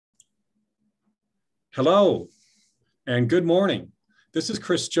Hello and good morning. This is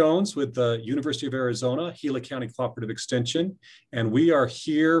Chris Jones with the University of Arizona, Gila County Cooperative Extension, and we are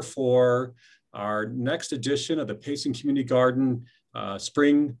here for our next edition of the Payson Community Garden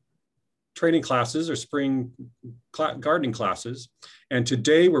spring training classes or spring gardening classes. And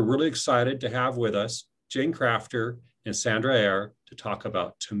today we're really excited to have with us Jane Crafter and Sandra Eyre to talk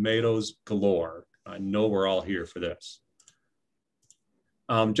about tomatoes galore. I know we're all here for this.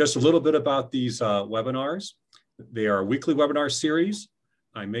 Just a little bit about these webinars. They are a weekly webinar series.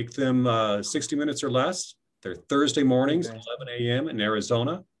 I make them 60 minutes or less. They're Thursday mornings, 11 a.m. in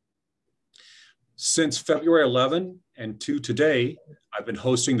Arizona. Since February 11 and to today, I've been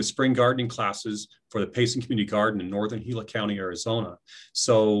hosting the spring gardening classes for the Payson Community Garden in Northern Gila County, Arizona.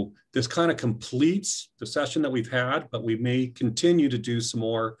 So this kind of completes the session that we've had, but we may continue to do some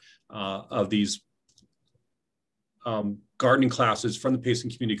more of these gardening classes from the Payson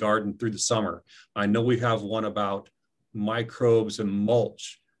Community Garden through the summer. I know we have one about microbes and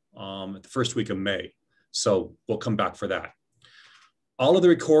mulch at the first week of May. So we'll come back for that. All of the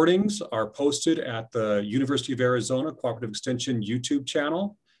recordings are posted at the University of Arizona Cooperative Extension YouTube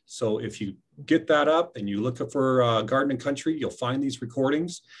channel. So if you get that up and you look up for Garden and Country, you'll find these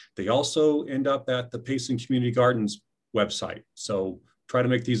recordings. They also end up at the Payson Community Gardens website. So try to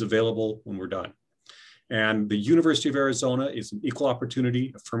make these available when we're done. And the University of Arizona is an equal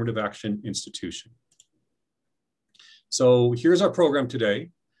opportunity affirmative action institution. So here's our program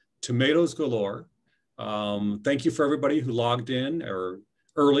today, Tomatoes Galore. Thank you for everybody who logged in or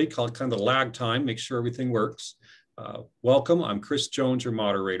early, call it kind of the lag time, make sure everything works. Welcome, I'm Chris Jones, your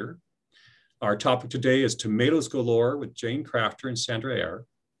moderator. Our topic today is Tomatoes Galore with Jane Crafter and Sandra Eyre.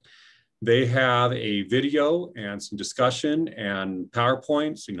 They have a video and some discussion and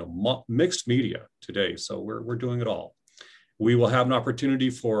PowerPoints, mixed media today. So we're doing it all. We will have an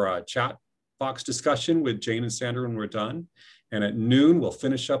opportunity for a chat box discussion with Jane and Sandra when we're done. And at noon, we'll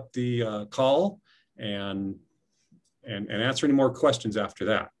finish up the call and answer any more questions after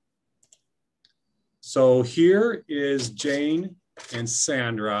that. So here is Jane and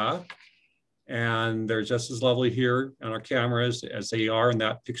Sandra. And they're just as lovely here on our cameras as they are in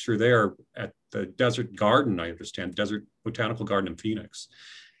that picture there at the Desert Garden, I understand, Desert Botanical Garden in Phoenix.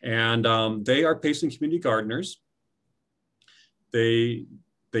 And they are Payson Community Gardeners. They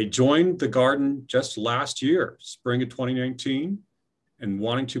joined the garden just last year, spring of 2019, and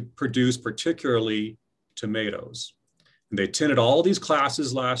wanting to produce particularly tomatoes. And they attended all these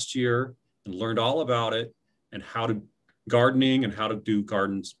classes last year and learned all about it and how to gardening and how to do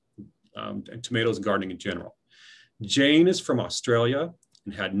gardens and tomatoes and gardening in general. Jane is from Australia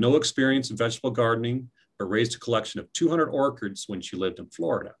and had no experience in vegetable gardening, but raised a collection of 200 orchids when she lived in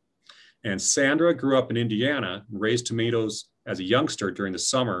Florida. And Sandra grew up in Indiana and raised tomatoes as a youngster during the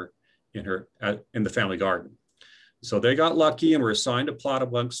summer in the family garden. So they got lucky and were assigned a plot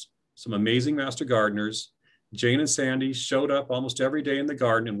amongst some amazing master gardeners. Jane and Sandy showed up almost every day in the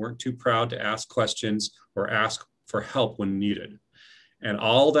garden and weren't too proud to ask questions or ask for help when needed. And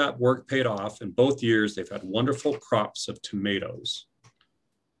all that work paid off. In both years, they've had wonderful crops of tomatoes.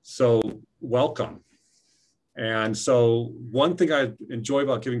 So welcome. And so one thing I enjoy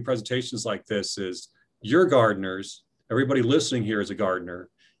about giving presentations like this is you're gardeners, everybody listening here is a gardener.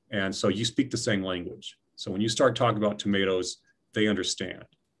 And so you speak the same language. So when you start talking about tomatoes, they understand.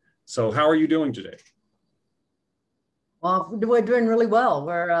 So how are you doing today? Well, we're doing really well.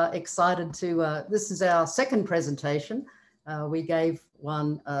 We're excited to, this is our second presentation. We gave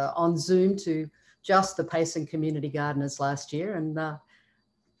one on Zoom to just the Payson Community Gardeners last year, and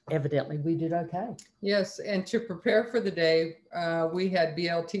evidently we did okay. Yes, and to prepare for the day, we had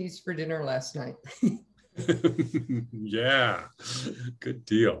BLTs for dinner last night. Yeah, good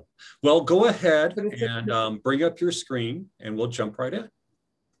deal. Well, go ahead and bring up your screen and we'll jump right in.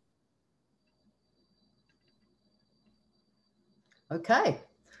 Okay,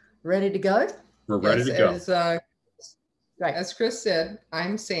 ready to go? We're ready to go. Right. As Chris said,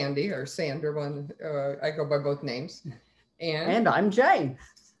 I'm Sandy, or Sandra, I go by both names. And I'm Jane.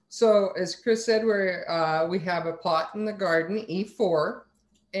 So as Chris said, we have a plot in the garden, E4.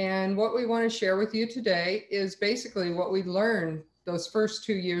 And what we want to share with you today is basically what we learned those first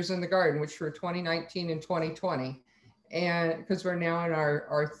 2 years in the garden, which were 2019 and 2020. And because we're now in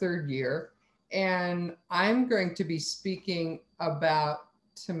our third year. And I'm going to be speaking about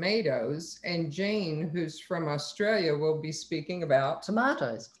tomatoes, and Jane, who's from Australia, will be speaking about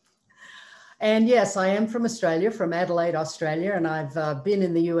tomatoes. And yes, I am from Australia, from Adelaide, Australia, and I've been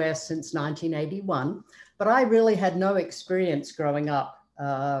in the US since 1981, but I really had no experience growing up,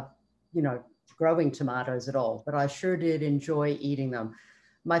 growing tomatoes at all, but I sure did enjoy eating them.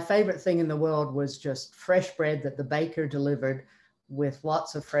 my favorite thing in the world was just fresh bread that the baker delivered with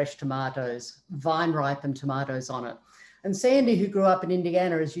lots of fresh tomatoes, vine ripened tomatoes on it. And Sandy, who grew up in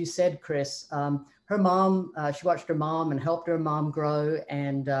Indiana, as you said, Chris, her mom, she watched her mom and helped her mom grow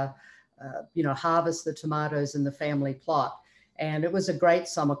and, harvest the tomatoes in the family plot. And it was a great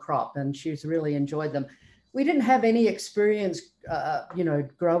summer crop and she's really enjoyed them. We didn't have any experience,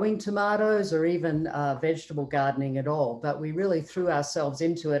 growing tomatoes or even vegetable gardening at all, but we really threw ourselves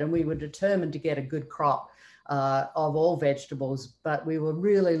into it and we were determined to get a good crop of all vegetables, but we were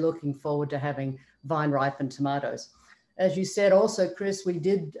really looking forward to having vine ripened tomatoes. As you said also, Chris, we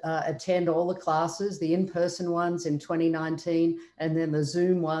did attend all the classes, the in-person ones in 2019, and then the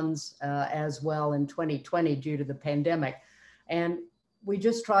Zoom ones as well in 2020 due to the pandemic. And we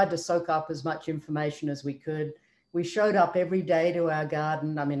just tried to soak up as much information as we could. We showed up every day to our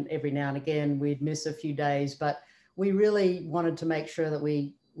garden. I mean, every now and again, we'd miss a few days, but we really wanted to make sure that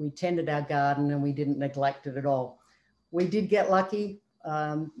we tended our garden and we didn't neglect it at all. We did get lucky.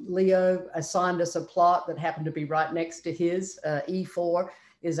 Leo assigned us a plot that happened to be right next to his. E4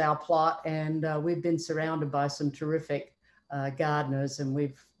 is our plot, and we've been surrounded by some terrific gardeners, and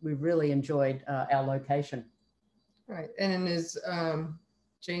we've really enjoyed our location. Right, and as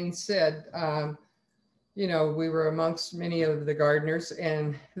Jane said, we were amongst many of the gardeners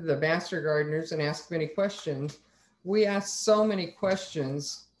and the master gardeners and asked many questions. We asked so many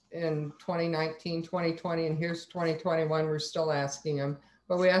questions in 2019, 2020, and here's 2021, we're still asking them.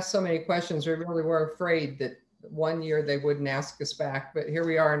 But we asked so many questions, we really were afraid that one year they wouldn't ask us back, but here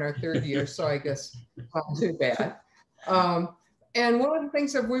we are in our third year, so I guess not too bad. And one of the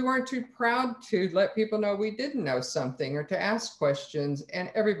things that we weren't too proud to let people know we didn't know something or to ask questions, and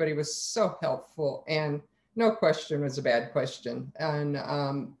everybody was so helpful, and no question was a bad question.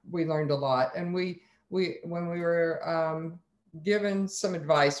 And we learned a lot. And when we were given some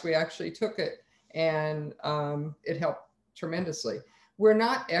advice, we actually took it, and it helped tremendously. We're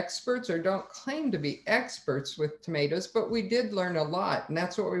not experts or don't claim to be experts with tomatoes, but we did learn a lot. And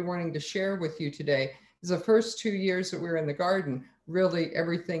that's what we're wanting to share with you today, is the first 2 years that we were in the garden, really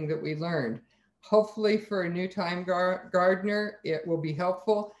everything that we learned. Hopefully for a new time gardener, it will be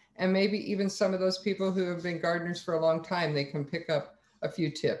helpful. And maybe even some of those people who have been gardeners for a long time, they can pick up a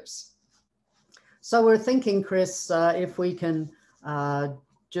few tips. So we're thinking, Chris, if we can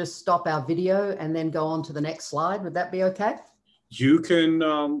just stop our video and then go on to the next slide. Would that be okay? You can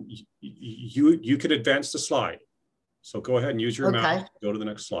you can advance the slide. So go ahead and use your mouse to go to the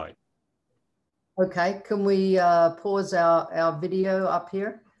next slide. Okay, can we pause our video up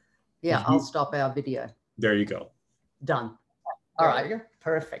here? Yeah, I'll stop our video. There you go. Done. All right,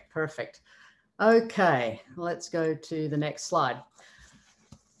 perfect. Okay, let's go to the next slide.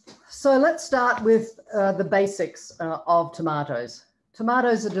 So let's start with the basics of tomatoes.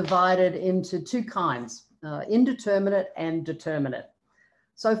 Tomatoes are divided into two kinds, indeterminate and determinate.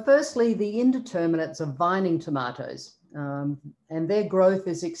 So firstly, the indeterminates are vining tomatoes, and their growth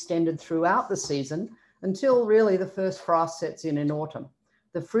is extended throughout the season until really the first frost sets in autumn.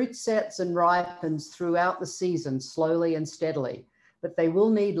 The fruit sets and ripens throughout the season slowly and steadily, but they will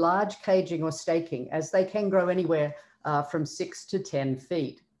need large caging or staking, as they can grow anywhere from 6 to 10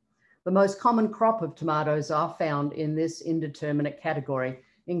 feet. The most common crop of tomatoes are found in this indeterminate category,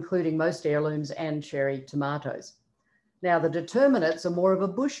 including most heirlooms and cherry tomatoes. Now, the determinates are more of a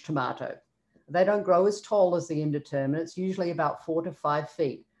bush tomato. They don't grow as tall as the indeterminates, usually about 4 to 5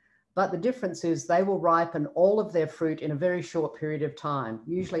 feet. But the difference is they will ripen all of their fruit in a very short period of time,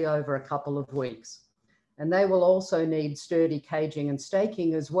 usually over a couple of weeks. And they will also need sturdy caging and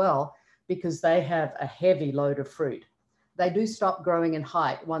staking as well, because they have a heavy load of fruit. They do stop growing in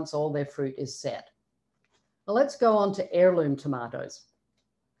height once all their fruit is set. Well, let's go on to heirloom tomatoes.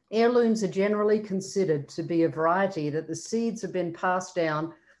 Heirlooms are generally considered to be a variety that the seeds have been passed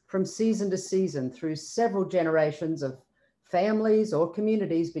down from season to season through several generations of families or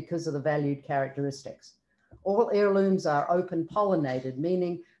communities because of the valued characteristics. All heirlooms are open pollinated,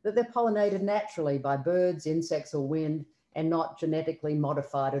 meaning that they're pollinated naturally by birds, insects, or wind, and not genetically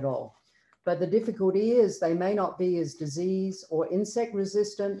modified at all. But the difficulty is they may not be as disease or insect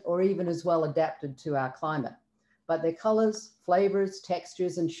resistant or even as well adapted to our climate. But their colors, flavors,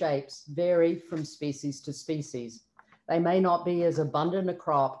 textures, and shapes vary from species to species. They may not be as abundant a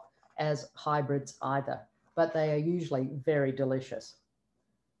crop as hybrids either, but they are usually very delicious.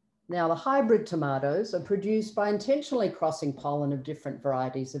 Now, the hybrid tomatoes are produced by intentionally crossing pollen of different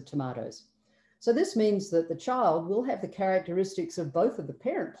varieties of tomatoes. So this means that the child will have the characteristics of both of the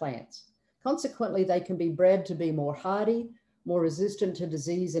parent plants. Consequently, they can be bred to be more hardy, more resistant to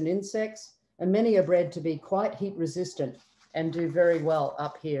disease and insects, and many are bred to be quite heat resistant and do very well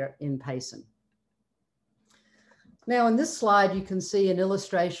up here in Payson. Now in this slide, you can see an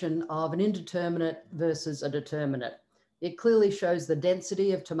illustration of an indeterminate versus a determinate. It clearly shows the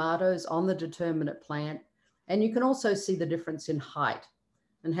density of tomatoes on the determinate plant, and you can also see the difference in height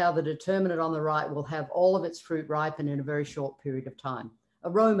and how the determinate on the right will have all of its fruit ripen in a very short period of time.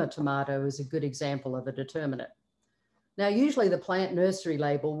 Aroma tomato is a good example of a determinate. Now, usually the plant nursery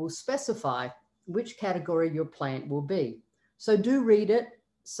label will specify which category your plant will be. So do read it,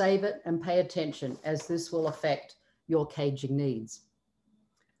 save it, and pay attention, as this will affect your caging needs.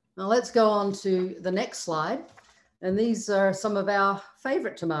 Now let's go on to the next slide. And these are some of our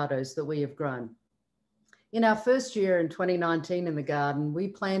favorite tomatoes that we have grown. In our first year in 2019 in the garden, we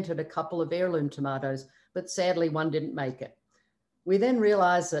planted a couple of heirloom tomatoes, but sadly one didn't make it. We then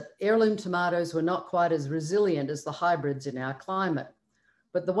realized that heirloom tomatoes were not quite as resilient as the hybrids in our climate.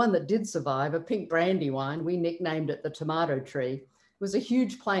 But the one that did survive, a pink brandywine, we nicknamed it the tomato tree, was a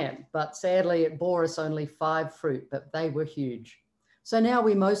huge plant, but sadly it bore us only 5 fruit, but they were huge. So now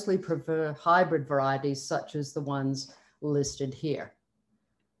we mostly prefer hybrid varieties such as the ones listed here.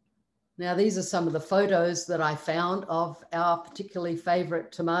 Now, these are some of the photos that I found of our particularly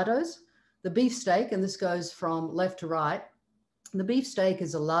favorite tomatoes. The beefsteak, and this goes from left to right. The beefsteak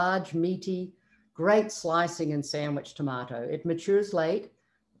is a large, meaty, great slicing and sandwich tomato. It matures late,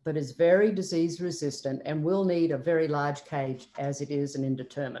 but is very disease resistant and will need a very large cage as it is an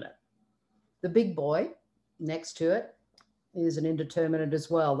indeterminate. The big boy next to it is an indeterminate as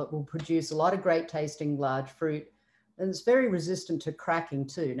well that will produce a lot of great tasting large fruit. And it's very resistant to cracking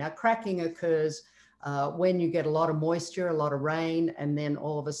too. Now, cracking occurs when you get a lot of moisture, a lot of rain, and then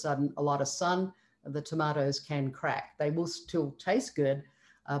all of a sudden a lot of sun, the tomatoes can crack. They will still taste good,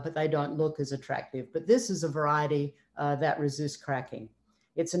 but they don't look as attractive. But this is a variety that resists cracking.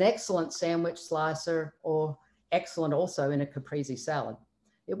 It's an excellent sandwich slicer, or excellent also in a caprese salad.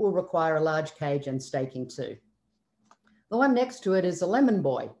 It will require a large cage and staking too. The one next to it is a lemon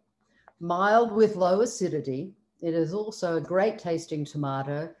boy, mild with low acidity. It is also a great tasting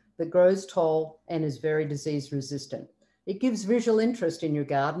tomato that grows tall and is very disease resistant. It gives visual interest in your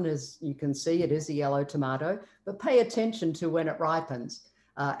garden. As you can see, it is a yellow tomato, but pay attention to when it ripens.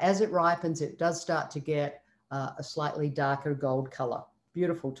 As it ripens, it does start to get a slightly darker gold color.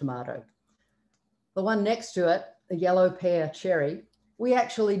 Beautiful tomato. The one next to it, a Yellow Pear Cherry. We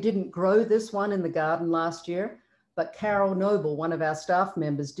actually didn't grow this one in the garden last year, but Carol Noble, one of our staff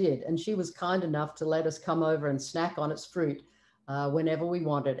members, did, and she was kind enough to let us come over and snack on its fruit whenever we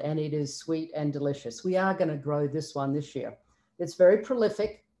wanted, and it is sweet and delicious. We are going to grow this one this year. It's very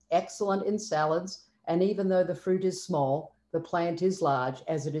prolific, excellent in salads, and even though the fruit is small, the plant is large,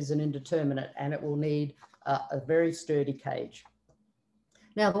 as it is an indeterminate, and it will need a very sturdy cage.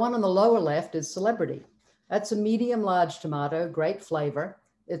 Now, the one on the lower left is Celebrity. That's a medium-large tomato, great flavor.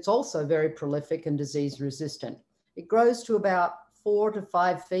 It's also very prolific and disease resistant. It grows to about 4 to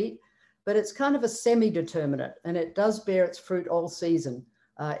 5 feet, but it's kind of a semi-determinate, and it does bear its fruit all season.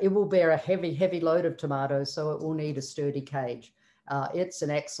 It will bear a heavy, heavy load of tomatoes, so it will need a sturdy cage. It's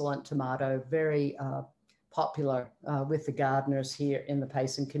an excellent tomato, very popular with the gardeners here in the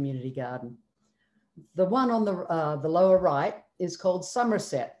Payson Community Garden. The one on the lower right is called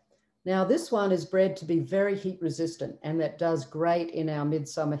Somerset. Now, this one is bred to be very heat resistant, and that does great in our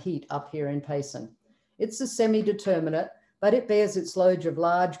midsummer heat up here in Payson. It's a semi-determinate, but it bears its load of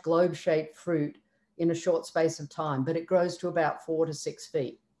large globe-shaped fruit in a short space of time, but it grows to about 4 to 6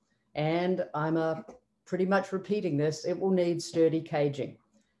 feet. And I'm pretty much repeating this, it will need sturdy caging.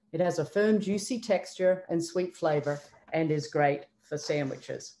 It has a firm, juicy texture and sweet flavor, and is great for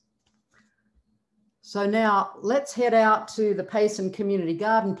sandwiches. So now let's head out to the Payson Community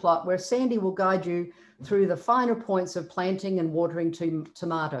Garden plot, where Sandy will guide you through the finer points of planting and watering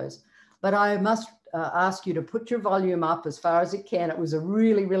tomatoes. But I must ask you to put your volume up as far as it can. It was a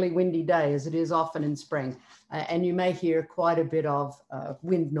really, really windy day, as it is often in spring, and you may hear quite a bit of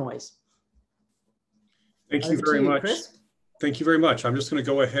wind noise. Thank you very much. Chris. Thank you very much. I'm just going to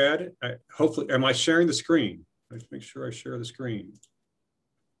go ahead. Hopefully, am I sharing the screen? Let's make sure I share the screen.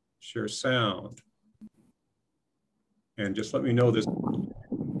 Share sound. And just let me know this. Yep.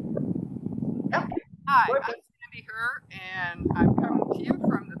 Hi, I'm Sandy Herr, and I'm coming to you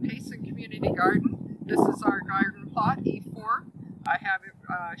from the Payson Community Garden. This is our garden plot, E4. I have it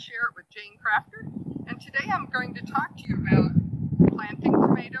share it with Jane Crafter. And today I'm going to talk to you about planting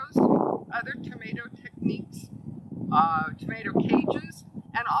tomatoes, other tomato techniques, tomato cages,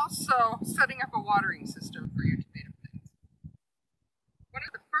 and also setting up a watering system for your tomato plants. One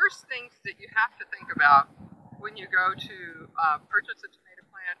of the first things that you have to think about when you go to purchase a tomato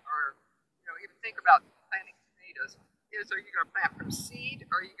plant, or even think about planting tomatoes, is, are you going to plant from seed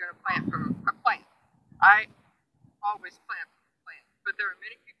or are you going to plant from a plant? I always plant from a plant, but there are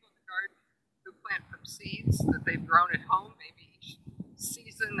many people in the garden who plant from seeds that they've grown at home. Maybe each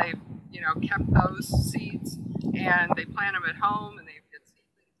season they've, kept those seeds and they plant them at home and they get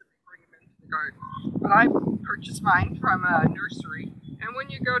seedlings and they bring them into the garden. But I purchased mine from a nursery, and when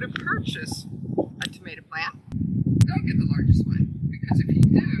you go to purchase a tomato plant, don't get the largest one, because if you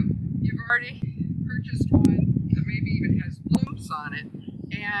do, you've already purchased one that maybe even has blooms on it,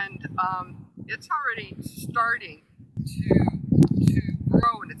 and it's already starting to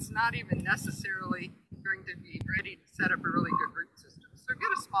grow, and it's not even necessarily going to be ready to set up a really good root system. So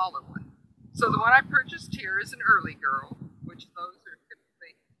get a smaller one. So the one I purchased here is an early girl, which those are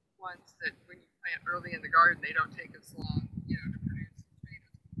typically ones that when you plant early in the garden, they don't take as long, to produce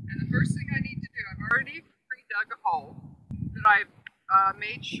tomatoes. And the first thing I need to do, I've already pre-dug a hole that I've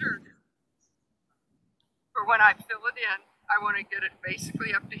made sure that for when I fill it in, I want to get it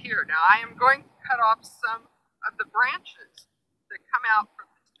basically up to here. Now I am going to cut off some of the branches that come out from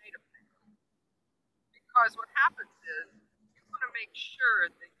the tomato plant, because what happens is you want to make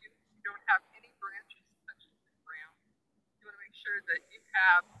sure that you don't have any branches touching the ground. You want to make sure that you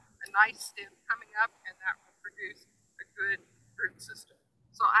have a nice stem coming up, and that will produce a good root system.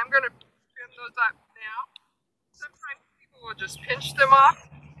 So I'm going to trim those up now. Sometimes people will just pinch them off.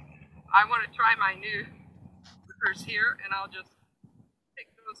 I want to try my new clippers here, and I'll just take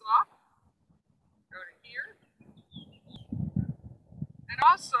those off. Go to here. And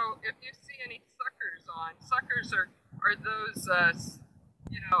also, if you see any suckers on, suckers are those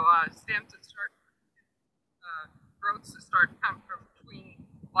stems that start, growths that start to come from between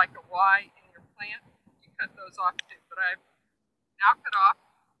like a Y in your plant. You cut those off too. But I've now cut off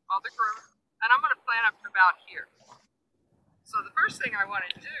all the growth, and I'm going to plant up to about here. So the first thing I want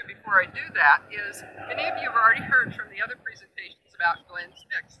to do before I do that is, many of you have already heard from the other presentations about Glenn's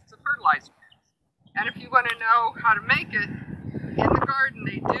Mix. It's a fertilizer mix. And if you want to know how to make it, in the garden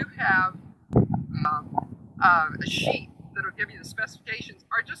they do have a sheet that will give you the specifications,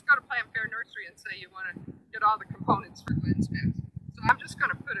 or just go to Plant Fair Nursery and say you want to get all the components for Glenn's Mix. So I'm just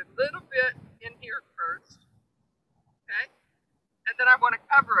going to put a little bit in here first, okay? And then I want to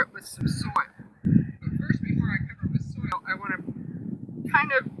cover it with some soil. But first, before I cover it with soil, I want to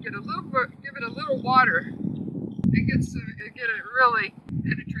kind of get a little bit, give it a little water, and get it really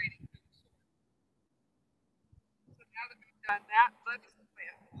penetrating through the soil. So now that we've done that, let's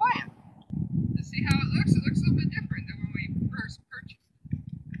plant the plant. To see how it looks a little bit different than when we first purchased it.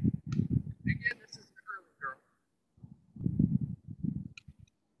 Again, this is the early girl.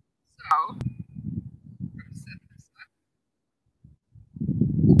 So, I'm going to set this up.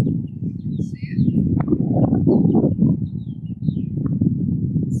 See it?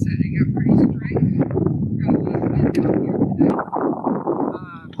 Setting up pretty straight. Got a little bit down here today.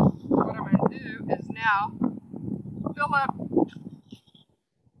 What I'm going to do is now fill up.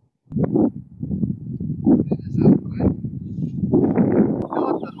 Fill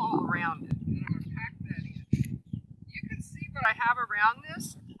up the hole around it, and I'm going to pack that in. You can see what I have around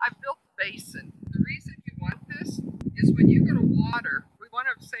this. I've built a basin. The reason you want this is when you go to water, we want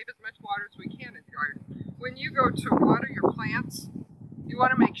to save as much water as we can in the garden. When you go to water your plants, you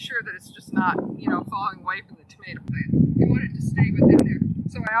want to make sure that it's just not, falling away from the tomato plant. You want it to stay within there.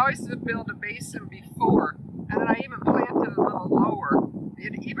 So I always build a basin before, and then I even planted a little lower.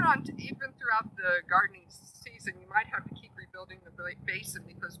 Even throughout the gardening season, you might have to keep rebuilding the basin,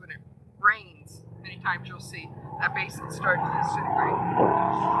 because when it rains, many times you'll see that basin start to disintegrate.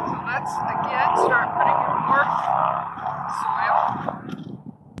 So let's again start putting in more soil.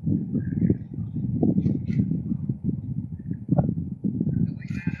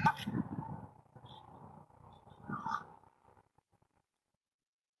 Filling that up.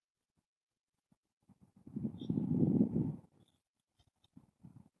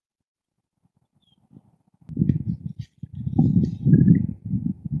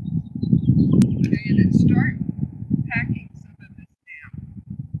 Okay, and then start packing some of this down.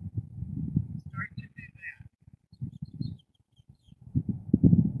 Start to do that.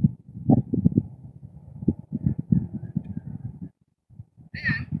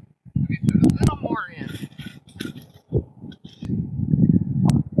 Then we put a little more in.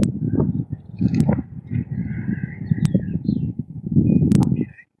 Okay.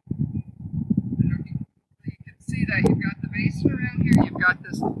 You can see that you've got the basin around here. You've got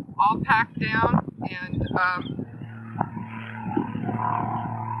this all packed down, and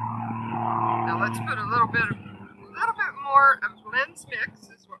now let's put a little bit more of Glenn's Mix,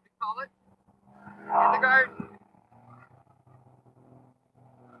 is what we call it, in the garden.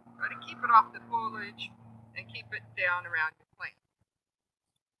 Try to keep it off the foliage and keep it down around your plant.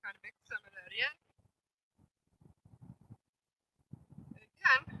 Kind of mix some of that in. And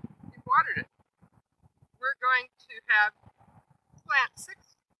again, we watered it. We're going to have plant 6.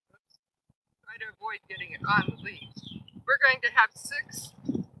 Oops, try to avoid getting it on the leaves. We're going to have 6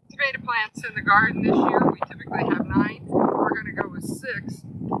 tomato plants in the garden this year. We typically have 9. We're going to go with 6.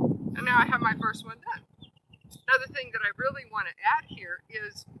 And now I have my first one done. Another thing that I really want to add here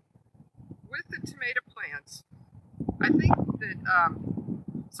is with the tomato plants, I think that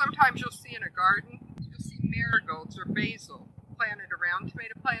sometimes you'll see in a garden, you'll see marigolds or basil planted around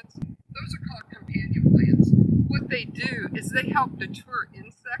tomato plants. Those are called companion plants. What they do is they help deter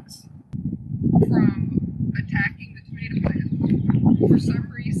insects from attacking the tomato plant. For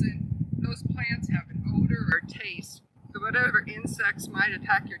some reason, those plants have an odor or taste, so whatever insects might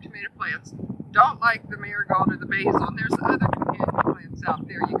attack your tomato plants don't like the marigold or the basil, and there's other companion plants out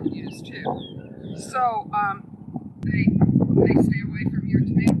there you can use too. So they stay away from your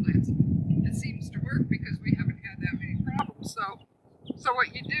tomato plants. It seems to work because we haven't had that many problems. So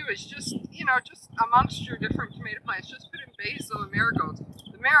what you do is just amongst your different tomato plants, just put in basil and marigolds.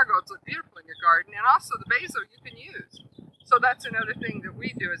 The marigolds look beautiful in your garden, and also the basil you can use. So that's another thing that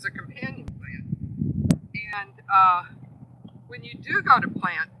we do as a companion plant. And when you do go to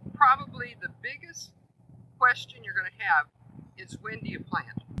plant, probably the biggest question you're going to have is, when do you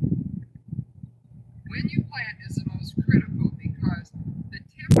plant? When you plant is the most critical because the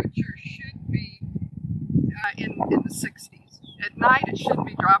temperature should be in the 60s. At night it shouldn't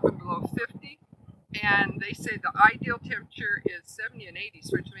be dropping below 50, and they say the ideal temperature is 70 and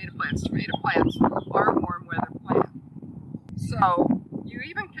 80s for tomato plants. Tomato plants are a warm weather plant. So you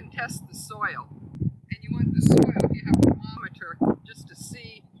even can test the soil, and you want the soil, if you have a thermometer, just to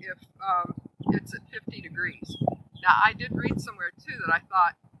see if it's at 50 degrees. Now I did read somewhere too that I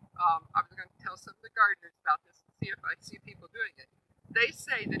thought I was going to tell some of the gardeners about this and see if I see people doing it. They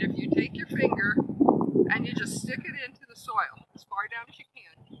say that if you take your finger and you just stick it into the soil as far down as you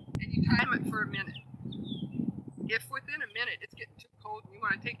can, and you time it for a minute. If within a minute it's getting too cold and you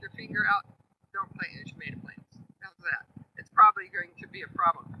want to take your finger out, don't plant your tomato plants. How's that? It's probably going to be a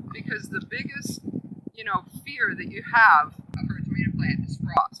problem because the biggest, fear that you have for a tomato plant is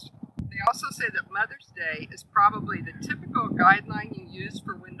frost. They also say that Mother's Day is probably the typical guideline you use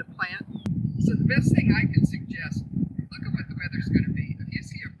for when to plant. So the best thing I can suggest, look at what the weather's going to be. If you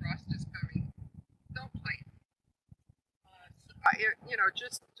see a frost is coming, don't plant.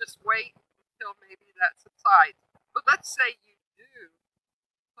 Just wait until maybe that subsides. But let's say you do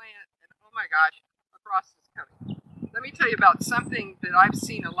plant and oh my gosh, a frost is coming. Let me tell you about something that I've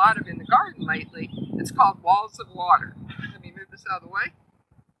seen a lot of in the garden lately. It's called walls of water. Let me move this out of the way.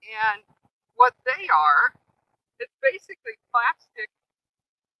 And what they are, it's basically plastic,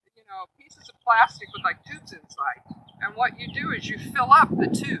 pieces of plastic with like tubes inside. And what you do is you fill up the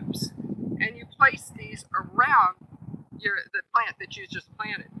tubes and you place these around the plant that you just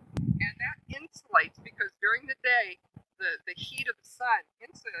planted. And that insulates, because during the day, the heat of the sun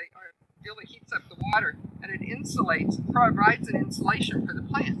really heats up the water, and it provides an insulation for the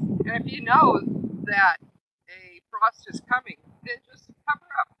plant. And if you know that a frost is coming, then just cover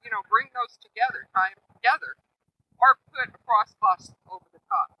up, bring those together, tie them together, or put a frost cloth over the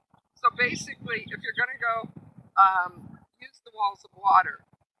top. So basically, if you're going to go use the walls of water,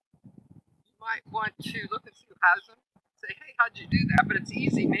 you might want to look and see who has them. Say, hey, how'd you do that? But it's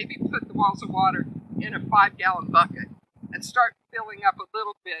easy. Maybe put the walls of water in a 5-gallon bucket and start filling up a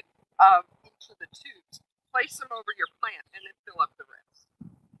little bit of each of the tubes. Place them over your plant and then fill up the rest.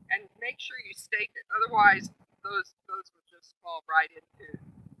 And make sure you stake it. Otherwise, those will just fall right into,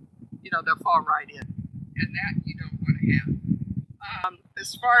 they'll fall right in. And that you don't want to have.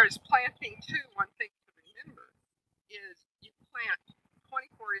 As far as planting too, one thing to remember is you plant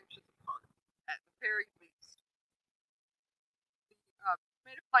 24 inches apart at the very least.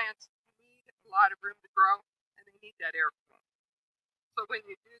 Tomato plants need a lot of room to grow, and they need that airflow. So when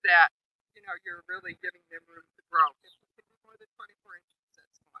you do that, you're really giving them room to grow. If you can do more than 24 inches,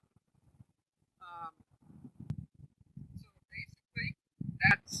 that's fine. So basically,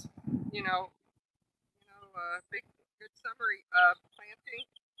 that's a big good summary of planting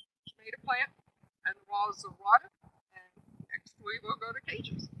tomato plant and the walls of water. And next we will go to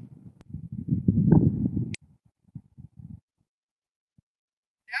cages.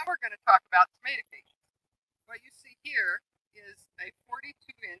 Now we're going to talk about tomato cages. What you see here is a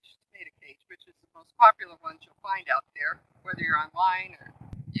 42-inch tomato cage, which is the most popular ones you'll find out there. Whether you're online or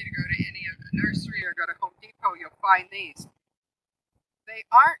you go to any of the nursery or go to Home Depot, you'll find these. They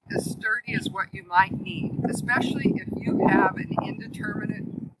aren't as sturdy as what you might need, especially if you have an indeterminate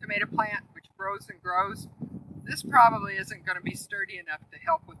tomato plant which grows and grows. This probably isn't going to be sturdy enough to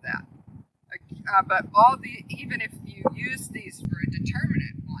help with that. But even if you use these for a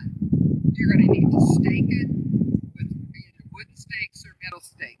determinate one, you're going to need to stake it with either wooden stakes or metal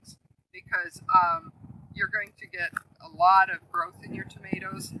stakes, because you're going to get a lot of growth in your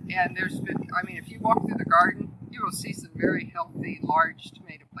tomatoes. And if you walk through the garden, you will see some very healthy, large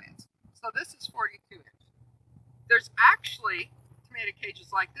tomato plants. So this is 42 inch. There's actually tomato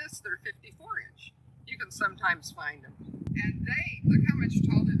cages like this that are 54 inch. You can sometimes find them. And look how much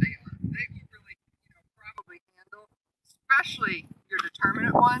taller they are. They will really, probably handle, especially your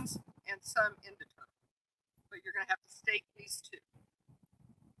determinate ones and some indeterminate. But you're going to have to stake these two.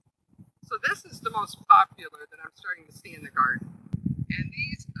 So this is the most popular that I'm starting to see in the garden. And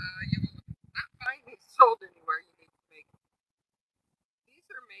these, you will not find these sold anywhere. You need to make them. These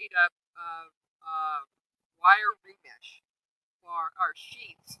are made up of wire remesh, or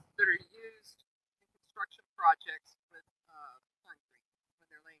sheets that are used in construction projects with concrete, when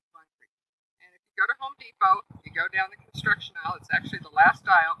they're laying concrete. And if you go to Home Depot, you go down the construction aisle, it's actually the last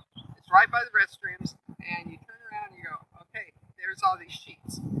aisle, it's right by the restrooms, and you turn around and you go, okay, there's all these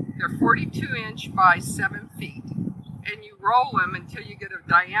sheets. They're 42 inch by 7 feet, and you roll them until you get a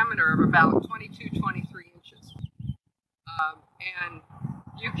diameter of about 22, 23 inches. And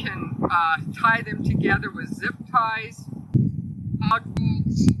you can tie them together with zip ties, hog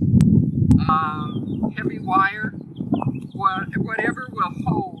bolts, heavy wire, whatever will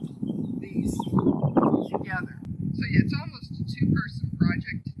hold these together. So it's almost a two-person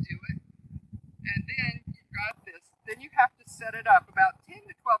project to do it. And then you've got this. Then you have to set it up about 10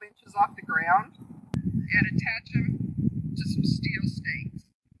 to 12 inches off the ground and attach them to some steel stakes.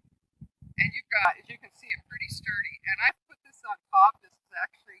 And you've got, as you can see, it pretty sturdy. And I put this on top. This is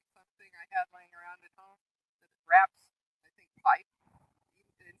actually something I had laying around at home that wraps, I think, pipe,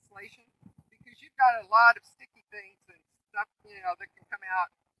 insulation, because you've got a lot of sticky things and stuff, that can come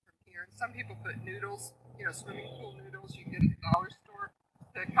out from here. And some people put noodles, swimming pool noodles you get at the dollar store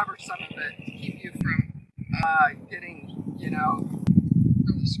to cover some of it, to keep you from getting,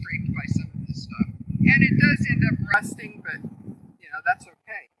 really scraped by some of this stuff. And it does end up rusting, but, that's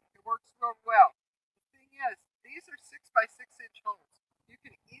okay. It works real well. The thing is, these are 6 by 6 inch holes. You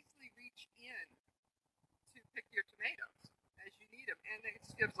can easily reach in to pick your tomatoes as you need them, and it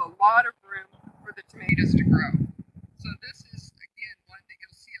gives a lot of room for the tomatoes to grow. So this is, again, one that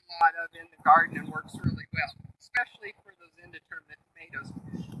you'll see a lot of in the garden and works really well, especially for those indeterminate tomatoes.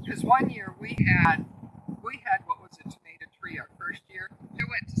 Because one year we had what was a tomato tree our first year. It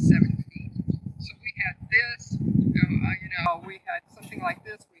went to 7 feet. So we had this, we had something like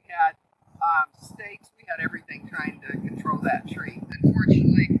this. We had stakes. We had everything trying to control that tree.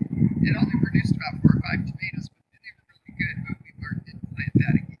 Unfortunately, it only produced about 4 or 5 tomatoes, but they were really good. But we didn't plant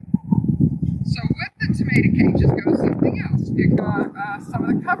that again. So with the tomato cages goes something else. It got some of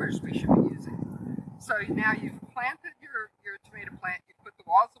the covers we should be using. So now you've planted your tomato plant. You put the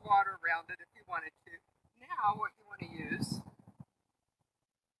walls of water around it if you wanted to. Now what you want to use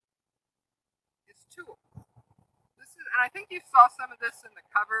is tulle. And I think you saw some of this in the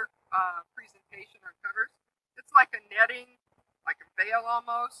cover presentation or covers. It's like a netting, like a veil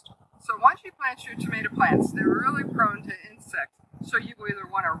almost. So once you plant your tomato plants, they're really prone to insects. So you either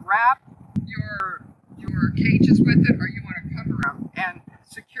want to wrap your cages with it, or you want to cover them and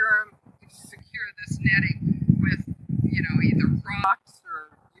secure this netting with, either rocks,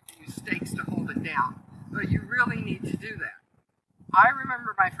 or you can use stakes to hold it down. But you really need to do that. I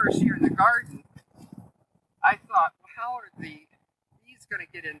remember my first year in the garden, I thought, well, how are the bees going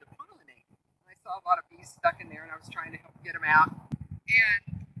to get into pollinating? And I saw a lot of bees stuck in there, and I was trying to help get them out.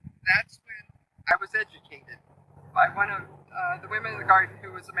 And that's when I was educated by one of the women in the garden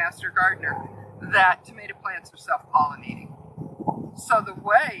who was a master gardener, that tomato plants are self-pollinating. So the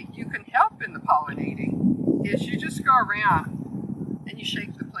way you can help in the pollinating is you just go around and you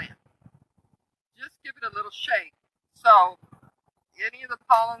shake the plant. Just give it a little shake. So any of the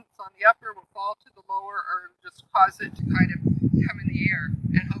pollens on the upper will fall to the lower, or just cause it to kind of come in the air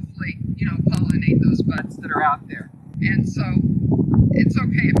and hopefully, pollinate those buds that are out there. And so it's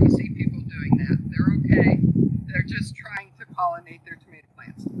okay if you see people doing that. They're okay. They're just trying to pollinate their tomato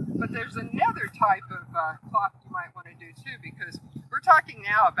plants. But there's another type of cloth you might want to do too, because we're talking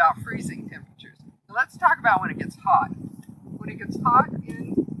now about freezing temperatures. Now let's talk about when it gets hot. When it gets hot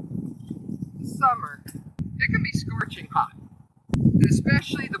in the summer, it can be scorching hot.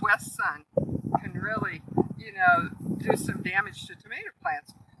 Especially the west sun can really, do some damage to tomato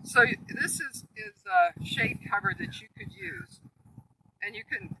plants. So this is a shade cover that you could use. And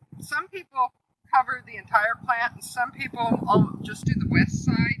some people cover the entire plant, and some people just do the west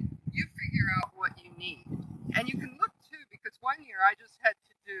side. You figure out what you need. And you can look too, because one year I just had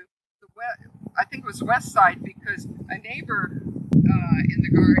to do the west, I think it was west side, because a neighbor in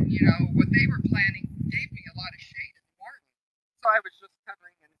the garden, you know, what they were planting gave me a lot of shade in the morning. So I was just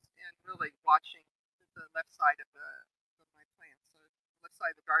covering and really watching the left side of my plants. So the left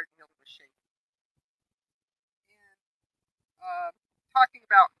side of the garden really was shady. And talking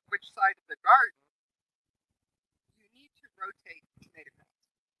about which side of the garden, you need to rotate tomato crops.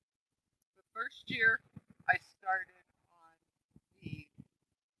 The first year I started on the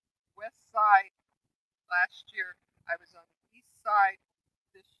west side. Last year I was on the east side.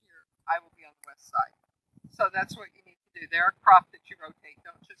 This year I will be on the west side. So that's what you need to do. They're a crop that you rotate.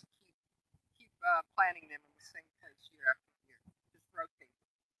 Don't just keep planting them in the same place year after year. Just rotate.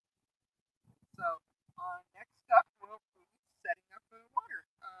 So next up we'll be setting up a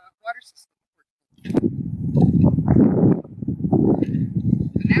water system.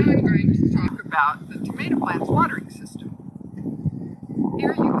 So now I'm going to talk about the tomato plant's watering system.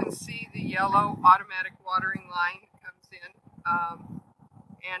 Here you can see the yellow automatic watering line that comes in,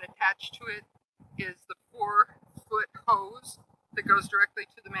 and attached to it is the 4-foot hose that goes directly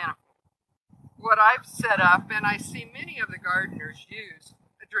to the manifold. What I've set up, and I see many of the gardeners use,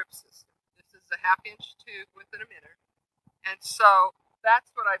 a drip system. This is a 1/2-inch tube with an emitter, and so that's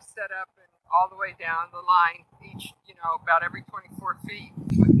what I've set up, and all the way down the line, each, you know, about every 24 feet,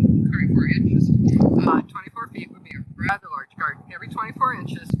 24 inches. 24 feet would be a rather large garden. Every 24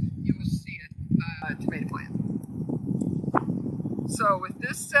 inches, you will see a tomato plant. So with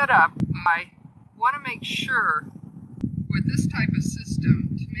this setup, I want to make sure with this type of system,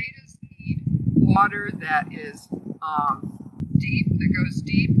 tomatoes need water that is deep, that goes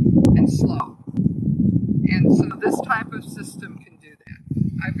deep and slow. And so this type of system can do that.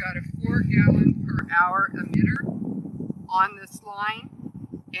 I've got a 4-gallon per hour emitter on this line,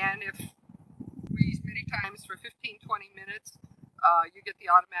 and if many times for 15-20 minutes you get the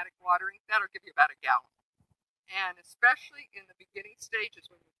automatic watering, that'll give you about a gallon. And especially in the beginning stages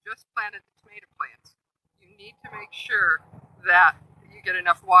when you just planted the tomato plants, you need to make sure that you get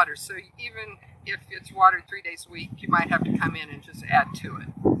enough water. So even if it's watered 3 days a week, you might have to come in and just add to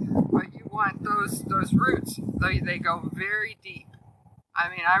it. But you want those roots, they go very deep. I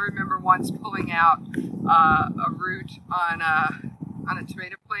mean, I remember once pulling out a root on a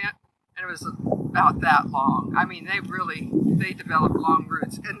tomato plant, and it was about that long. I mean, they develop long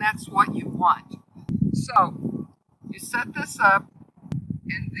roots, and that's what you want. So you set this up,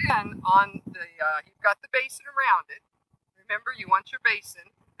 and then on the you've got the basin around it. Remember, you want your basin.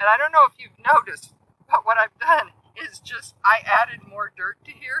 And I don't know if you've noticed, but what I've done is just I added more dirt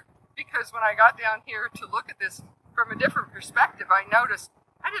to here, because when I got down here to look at this from a different perspective, I noticed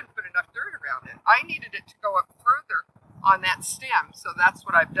I didn't put enough dirt around it. I needed it to go up further on that stem, so that's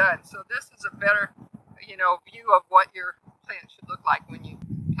what I've done. So this is a better, you know, view of what your plant should look like when you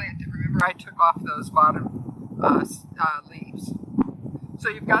plant it. Remember, I took off those bottom leaves. So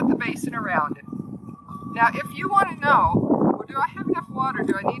you've got the basin around it. Now, if you want to know, well, do I have enough water?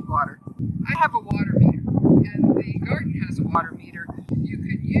 Do I need water? I have a water meter, and the garden has a water meter you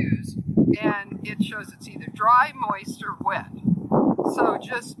could use, and it shows it's either dry, moist, or wet. So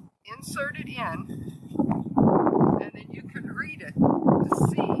just insert it in, and then you can read it to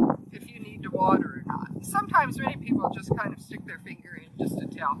see if you need to water or not. Sometimes many people just kind of stick their finger in just to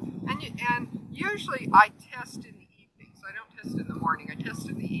tell. And usually I test in the evenings. I don't test in the morning. I test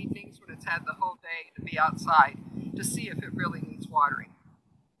in the evenings when it's had the whole day to be outside to see if it really needs watering.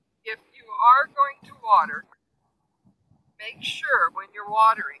 If you are going to water, make sure when you're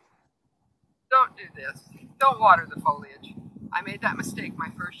watering, don't do this. Don't water the foliage. I made that mistake my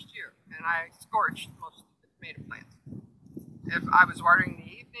first year, and I scorched most of the tomato plants. If I was watering in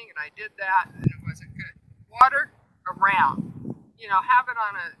the evening and I did that, and it wasn't good. Water around. You know, have it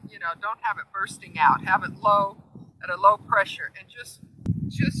on a, you know, don't have it bursting out. Have it low, at a low pressure, and just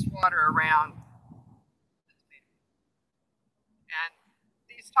water around the tomato. And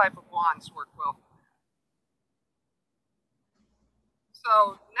these type of wands work well.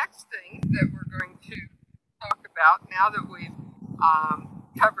 So next thing that we're going to talk about, now that we've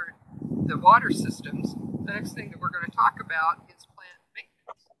covered the water systems, the next thing that we're going to talk about is plant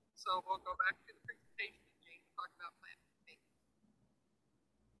maintenance. So we'll go back to the presentation and Jane will talk about plant maintenance.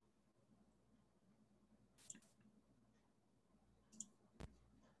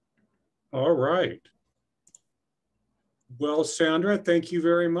 All right. Well, Sandra, thank you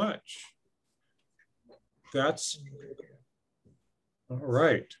very much. That's all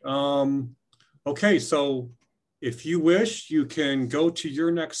right. Okay, so if you wish, you can go to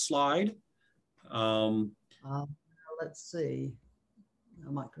your next slide. Let's see.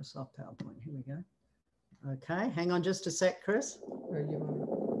 Microsoft PowerPoint. Here we go. Okay, hang on just a sec, Chris. Or you want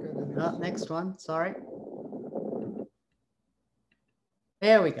to go to the next Next one, sorry.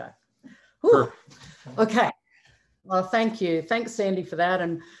 There we go. Whew. Okay. Well, thank you. Thanks, Sandy, for that.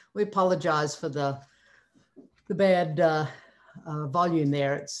 And we apologize for the bad volume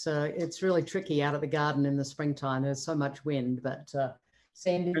there. It's really tricky out of the garden in the springtime. There's so much wind, but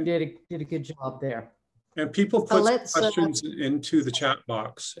Sandy did a good job there. And people put questions into the chat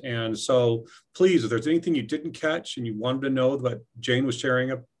box. And so please, if there's anything you didn't catch and you wanted to know what Jane was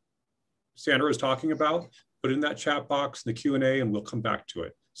sharing, Sandra was talking about, put it in that chat box in the Q&A and we'll come back to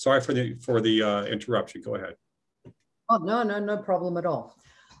it. Sorry for the interruption. Go ahead. Oh, no problem at all.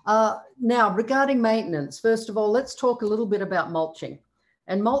 Now, regarding maintenance, first of all, let's talk a little bit about mulching.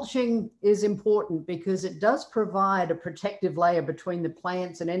 And mulching is important because it does provide a protective layer between the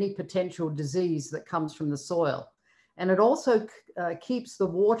plants and any potential disease that comes from the soil. And it also keeps the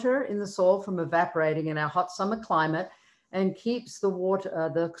water in the soil from evaporating in our hot summer climate and keeps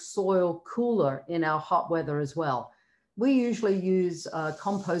the soil cooler in our hot weather as well. We usually use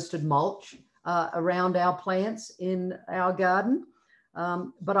composted mulch around our plants in our garden,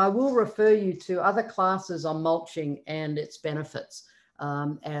 but I will refer you to other classes on mulching and its benefits,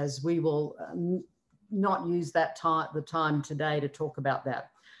 as we will not use the time today to talk about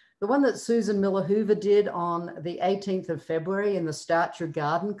that. The one that Susan Miller-Hoover did on the 18th of February in the Start Your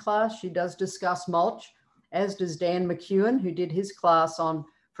Garden class, she does discuss mulch, as does Dan McEwen, who did his class on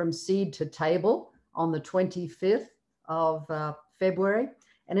From Seed to Table on the 25th of February.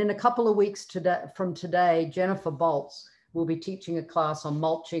 And in a couple of weeks from today, Jennifer Boltz will be teaching a class on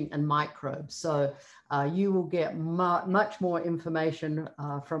mulching and microbes. So you will get much more information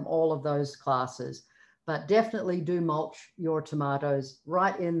from all of those classes. But definitely do mulch your tomatoes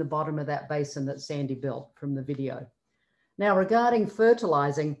right in the bottom of that basin that Sandy built from the video. Now, regarding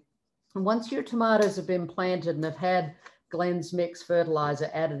fertilizing, once your tomatoes have been planted and have had Glenn's Mix fertilizer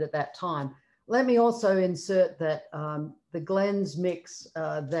added at that time, let me also insert that the Glenn's Mix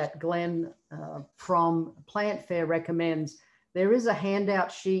that Glenn from Plant Fair recommends, there is a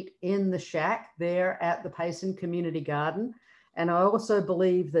handout sheet in the shack there at the Payson Community Garden. And I also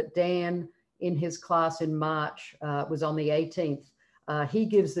believe that Dan, in his class in March, was on the 18th, he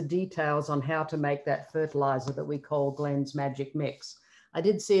gives the details on how to make that fertilizer that we call Glenn's Magic Mix. I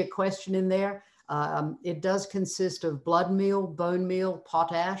did see a question in there. It does consist of blood meal, bone meal,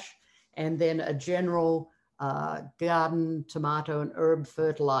 potash, and then a general garden tomato and herb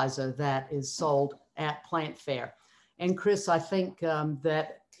fertilizer that is sold at Plant Fair. And Chris, I think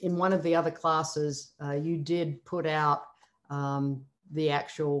that in one of the other classes, you did put out the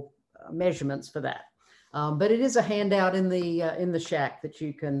actual measurements for that. But it is a handout in the shack that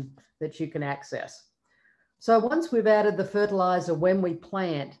you can access. So once we've added the fertilizer when we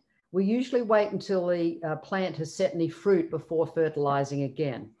plant, we usually wait until the plant has set any fruit before fertilizing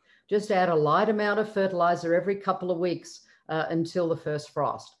again. Just add a light amount of fertilizer every couple of weeks until the first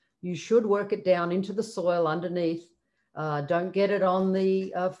frost. You should work it down into the soil underneath. Don't get it on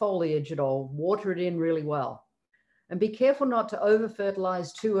the foliage at all. Water it in really well. And be careful not to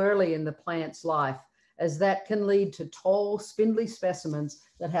over-fertilize too early in the plant's life, as that can lead to tall, spindly specimens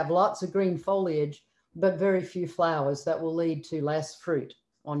that have lots of green foliage, but very few flowers that will lead to less fruit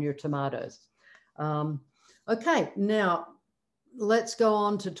on your tomatoes. Okay, now let's go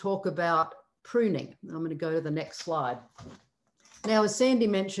on to talk about pruning. I'm going to go to the next slide. Now, as Sandy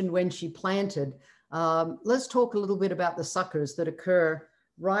mentioned when she planted, let's talk a little bit about the suckers that occur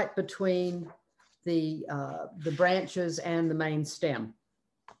right between the branches and the main stem.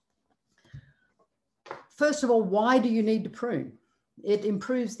 First of all, why do you need to prune? It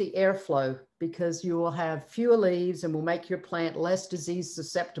improves the airflow because you will have fewer leaves and will make your plant less disease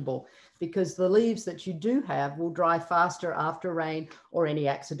susceptible, because the leaves that you do have will dry faster after rain or any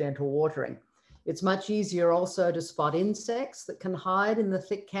accidental watering. It's much easier also to spot insects that can hide in the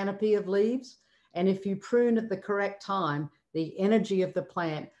thick canopy of leaves. And if you prune at the correct time, the energy of the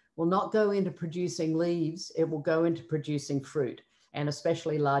plant will not go into producing leaves, it will go into producing fruit, and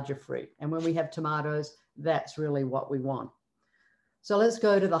especially larger fruit. And when we have tomatoes, that's really what we want. So let's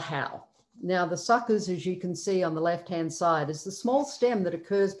go to the how. Now, the suckers, as you can see on the left-hand side, is the small stem that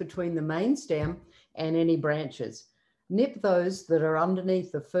occurs between the main stem and any branches. Nip those that are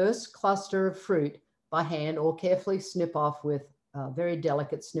underneath the first cluster of fruit by hand, or carefully snip off with very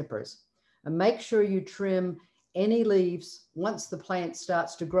delicate snippers. And make sure you trim any leaves once the plant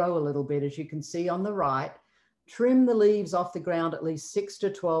starts to grow a little bit. As you can see on the right, trim the leaves off the ground at least 6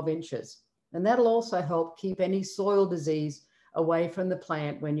 to 12 inches. And that'll also help keep any soil disease away from the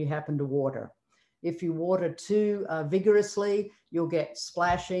plant when you happen to water. If you water too vigorously, you'll get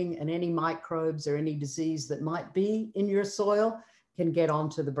splashing, and any microbes or any disease that might be in your soil can get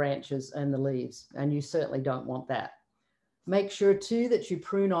onto the branches and the leaves, and you certainly don't want that. Make sure too that you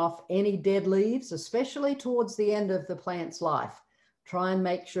prune off any dead leaves, especially towards the end of the plant's life. Try and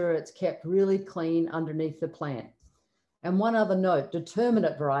make sure it's kept really clean underneath the plant. And one other note,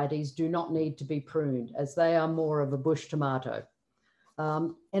 determinate varieties do not need to be pruned, as they are more of a bush tomato.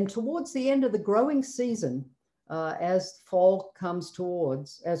 And towards the end of the growing season, as fall comes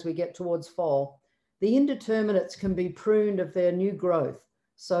towards, as we get towards fall, the indeterminates can be pruned of their new growth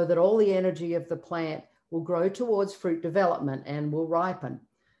so that all the energy of the plant will grow towards fruit development and will ripen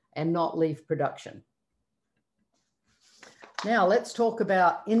and not leaf production. Now let's talk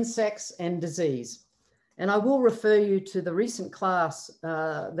about insects and disease. And I will refer you to the recent class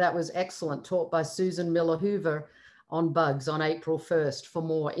that was excellent, taught by Susan Miller-Hoover on bugs on April 1st for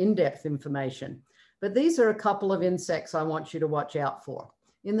more in-depth information. But these are a couple of insects I want you to watch out for.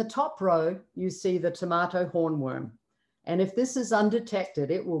 In the top row, you see the tomato hornworm. And if this is undetected,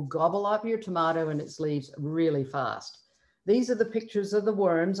 it will gobble up your tomato and its leaves really fast. These are the pictures of the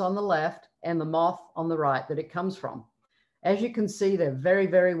worms on the left and the moth on the right that it comes from. As you can see, they're very,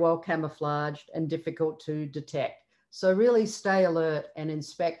 very well camouflaged and difficult to detect. So really stay alert and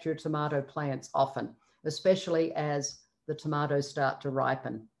inspect your tomato plants often, especially as the tomatoes start to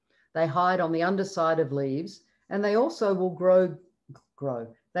ripen. They hide on the underside of leaves, and they also will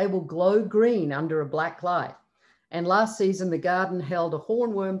they will glow green under a black light. And last season, the garden held a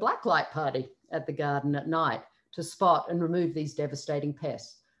hornworm blacklight party at the garden at night to spot and remove these devastating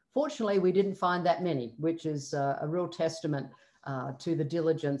pests. Fortunately, we didn't find that many, which is a real testament to the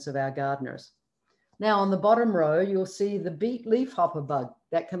diligence of our gardeners. Now on the bottom row, you'll see the beet leafhopper bug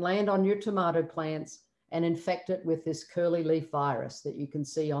that can land on your tomato plants and infect it with this curly leaf virus that you can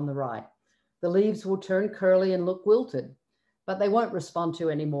see on the right. The leaves will turn curly and look wilted, but they won't respond to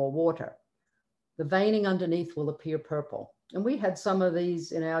any more water. The veining underneath will appear purple. And we had some of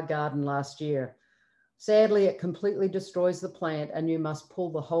these in our garden last year. Sadly, it completely destroys the plant and you must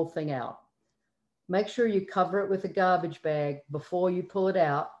pull the whole thing out. Make sure you cover it with a garbage bag before you pull it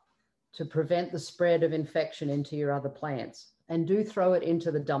out to prevent the spread of infection into your other plants. And do throw it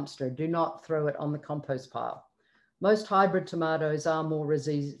into the dumpster. Do not throw it on the compost pile. Most hybrid tomatoes are more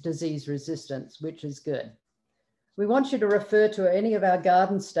disease resistant, which is good. We want you to refer to any of our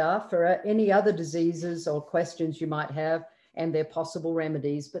garden staff for any other diseases or questions you might have and their possible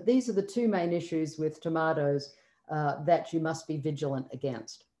remedies. But these are the two main issues with tomatoes that you must be vigilant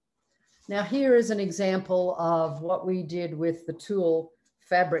against. Now here is an example of what we did with the tulle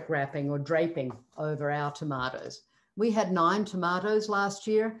fabric wrapping or draping over our tomatoes. We had 9 tomatoes last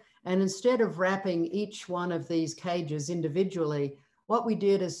year, and instead of wrapping each one of these cages individually, what we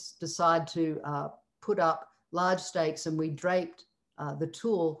did is decide to put up large stakes, and we draped the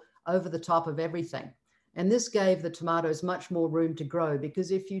tulle over the top of everything. And this gave the tomatoes much more room to grow,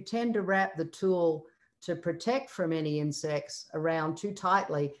 because if you tend to wrap the tulle to protect from any insects around too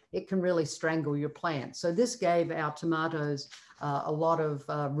tightly, it can really strangle your plant. So this gave our tomatoes a lot of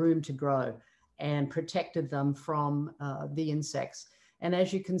room to grow and protected them from the insects. And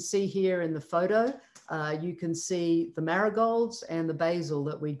as you can see here in the photo, you can see the marigolds and the basil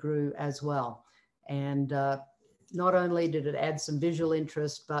that we grew as well. And not only did it add some visual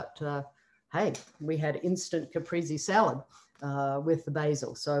interest, but hey, we had instant caprese salad with the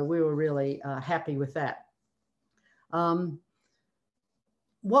basil. So we were really happy with that.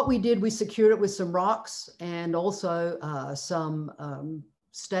 What we did, we secured it with some rocks and also some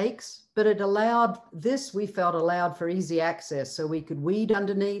stakes, but it allowed this, we felt allowed for easy access. So we could weed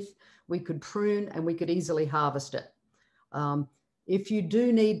underneath, we could prune, and we could easily harvest it. If you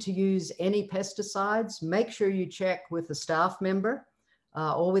do need to use any pesticides, make sure you check with a staff member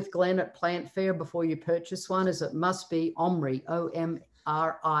or with Glenn at Plant Fair before you purchase one, as it must be OMRI,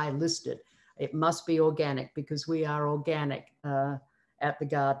 O-M-R-I listed. It must be organic, because we are organic at the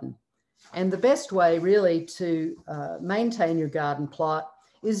garden. And the best way really to maintain your garden plot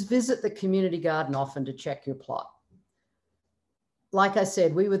is visit the community garden often to check your plot. Like I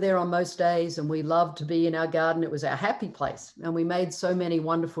said, we were there on most days and we loved to be in our garden. It was our happy place and we made so many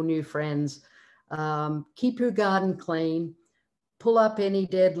wonderful new friends. Keep your garden clean, pull up any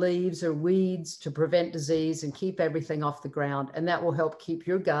dead leaves or weeds to prevent disease, and keep everything off the ground. And that will help keep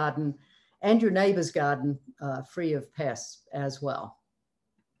your garden and your neighbor's garden free of pests as well.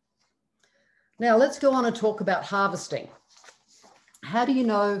 Now let's go on and talk about harvesting. How do you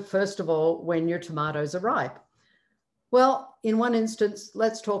know, first of all, when your tomatoes are ripe? Well, in one instance,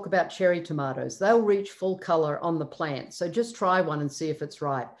 let's talk about cherry tomatoes. They'll reach full color on the plant. So just try one and see if it's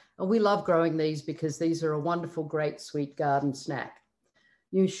ripe. And we love growing these because these are a wonderful, great sweet garden snack.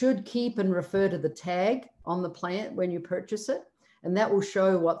 You should keep and refer to the tag on the plant when you purchase it, and that will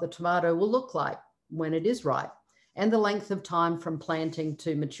show what the tomato will look like when it is ripe and the length of time from planting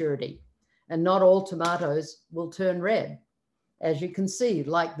to maturity. And not all tomatoes will turn red, as you can see,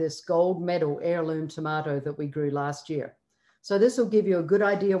 like this gold medal heirloom tomato that we grew last year. So this will give you a good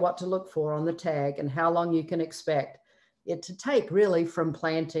idea what to look for on the tag and how long you can expect it to take really from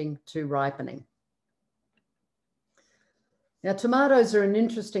planting to ripening. Now, tomatoes are an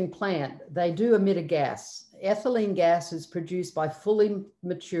interesting plant. They do emit a gas. Ethylene gas is produced by fully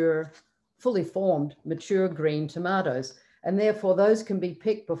formed, mature green tomatoes. And therefore those can be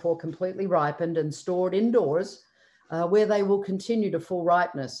picked before completely ripened and stored indoors where they will continue to full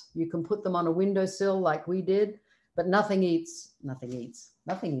ripeness. You can put them on a windowsill like we did, but nothing eats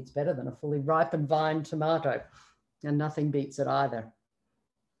better than a fully ripened vine tomato, and nothing beats it either.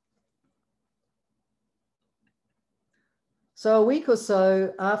 So a week or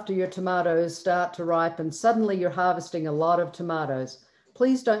so after your tomatoes start to ripen, suddenly you're harvesting a lot of tomatoes.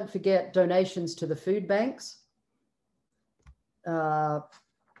 Please don't forget donations to the food banks. Hang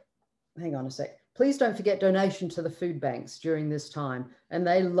on a sec. Please don't forget donation to the food banks during this time. And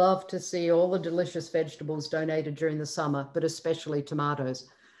they love to see all the delicious vegetables donated during the summer, but especially tomatoes.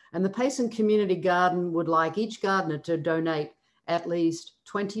 And the Payson Community Garden would like each gardener to donate at least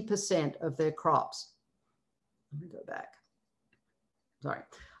 20% of their crops. Let me go back. Sorry,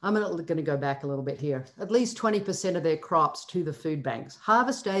 I'm going to go back a little bit here. At least 20% of their crops to the food banks.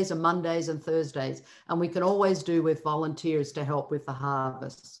 Harvest days are Mondays and Thursdays, and we can always do with volunteers to help with the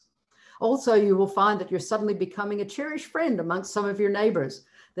harvests. Also, you will find that you're suddenly becoming a cherished friend amongst some of your neighbors.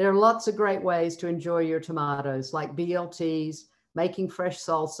 There are lots of great ways to enjoy your tomatoes, like BLTs, making fresh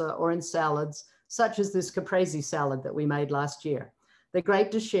salsa, or in salads, such as this caprese salad that we made last year. They're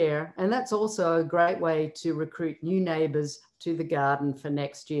great to share, and that's also a great way to recruit new neighbors to the garden for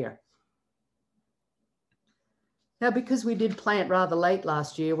next year. Now, because we did plant rather late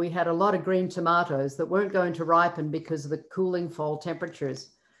last year, we had a lot of green tomatoes that weren't going to ripen because of the cooling fall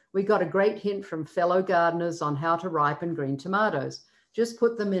temperatures. We got a great hint from fellow gardeners on how to ripen green tomatoes. Just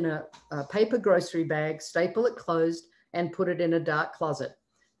put them in a paper grocery bag, staple it closed, and put it in a dark closet.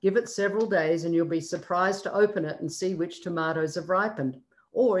 Give it several days and you'll be surprised to open it and see which tomatoes have ripened.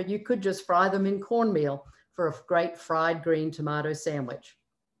 Or you could just fry them in cornmeal for a great fried green tomato sandwich.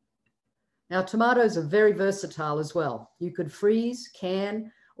 Now, tomatoes are very versatile as well. You could freeze,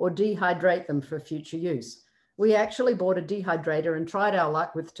 can, or dehydrate them for future use. We actually bought a dehydrator and tried our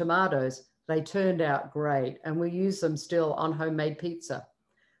luck with tomatoes. They turned out great, and we use them still on homemade pizza.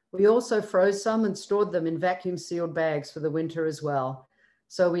 We also froze some and stored them in vacuum sealed bags for the winter as well.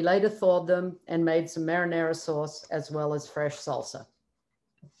 So we later thawed them and made some marinara sauce as well as fresh salsa.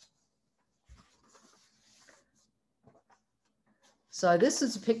 So this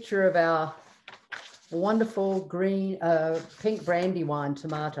is a picture of our wonderful green, pink brandywine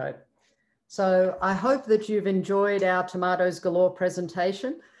tomato. So I hope that you've enjoyed our Tomatoes Galore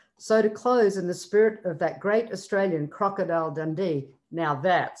presentation. So to close, in the spirit of that great Australian Crocodile Dundee, now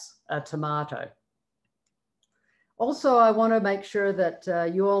that's a tomato. Also, I want to make sure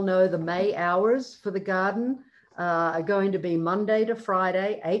that you all know the May hours for the garden are going to be Monday to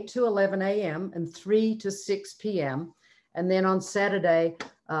Friday, 8 to 11 a.m. and 3 to 6 p.m. And then on Saturday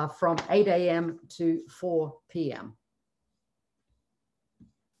from 8 a.m. to 4 p.m.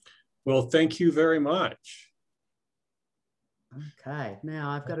 Well, thank you very much. Okay,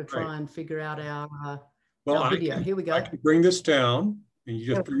 now I've got to try and figure out our video. Here we go. I can bring this down and you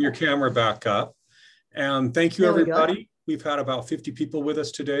just bring your camera back up. And thank you, everybody. We've had about 50 people with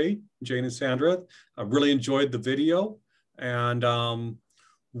us today, Jane and Sandra. I really enjoyed the video. And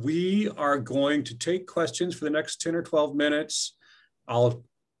we are going to take questions for the next 10 or 12 minutes. I'll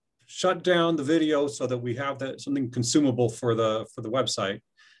shut down the video so that we have something consumable for the website,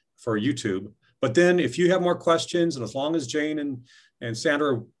 for YouTube. But then if you have more questions, and as long as Jane and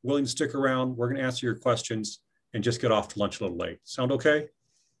Sandra are willing to stick around, we're going to answer your questions and just get off to lunch a little late. Sound okay?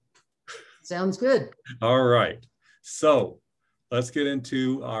 Sounds good. All right. So let's get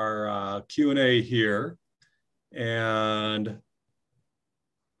into our Q&A here. And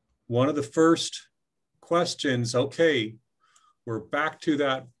one of the first questions, okay, we're back to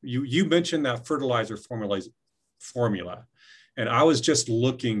that. You mentioned that fertilizer formula. And I was just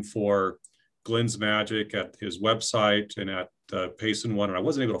looking for Glenn's Magic at his website and at the Payson one, and I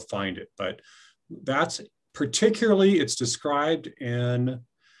wasn't able to find it. But that's particularly, it's described in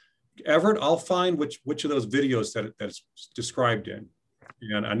Everett, I'll find which of those videos that's described in.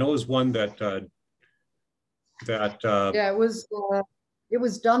 And I know there's one that yeah, it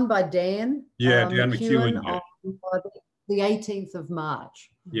was done by Dan Dan McEwen on the 18th of March.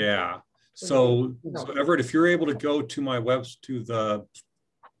 Yeah. So Everett, if you're able to go to my to the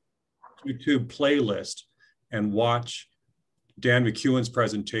YouTube playlist and watch Dan McEwen's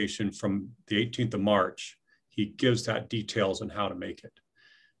presentation from the 18th of March, he gives that details on how to make it.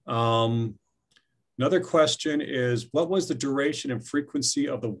 Another question is, what was the duration and frequency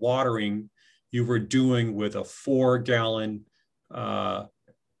of the watering you were doing with a 4-gallon hour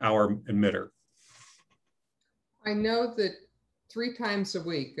emitter? I know that 3 times a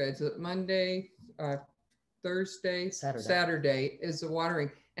week, is it Monday, Thursday, Saturday is the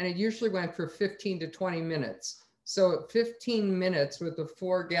watering. And it usually went for 15 to 20 minutes. So at 15 minutes with a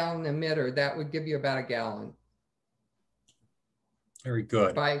 4-gallon emitter, that would give you about a gallon. Very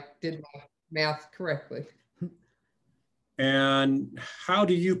good. If I did my math correctly. And how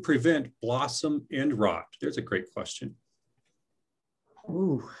do you prevent blossom end rot? There's a great question.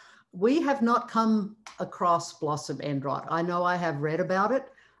 Ooh, we have not come across blossom end rot. I know I have read about it.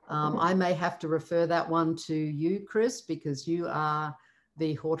 I may have to refer that one to you, Chris, because you are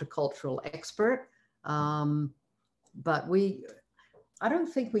the horticultural expert. But I don't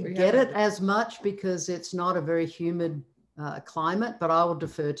think we get it as much because it's not a very humid climate, but I will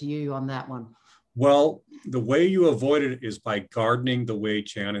defer to you on that one. Well, the way you avoid it is by gardening the way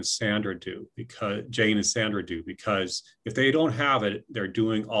Jane and Sandra do, because if they don't have it, they're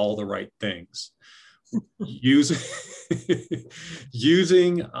doing all the right things.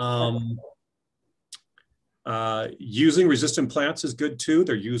 using resistant plants is good too.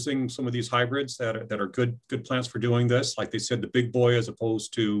 They're using some of these hybrids that are good plants for doing this. Like they said, the big boy as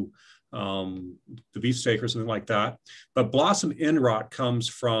opposed to the beefsteak or something like that. But blossom end rot comes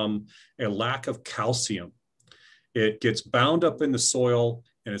from a lack of calcium. It gets bound up in the soil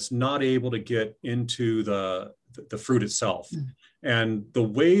and it's not able to get into the fruit itself. And the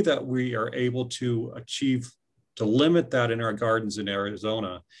way that we are able to limit that in our gardens in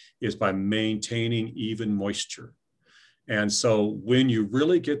Arizona is by maintaining even moisture. And so when you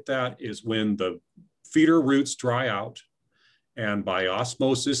really get that is when the feeder roots dry out, and by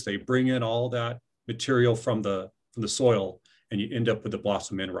osmosis, they bring in all that material from the soil, and you end up with the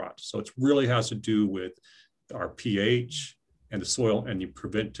blossom end rot. So it really has to do with our pH and the soil, and you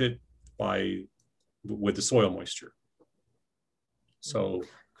prevent it with the soil moisture. So,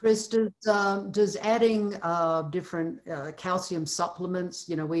 Chris, does adding different calcium supplements,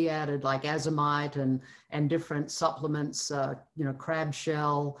 we added like azomite and different supplements, crab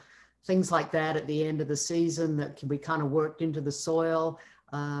shell, things like that at the end of the season that can be kind of worked into the soil,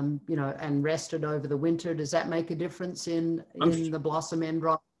 and rested over the winter. Does that make a difference in the blossom end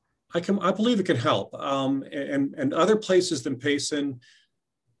rot? I believe it can help. And other places than Payson,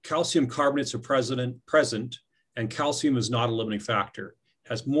 calcium carbonates are present, and calcium is not a limiting factor. It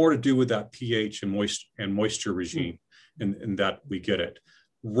has more to do with that pH and moisture regime, and that we get it.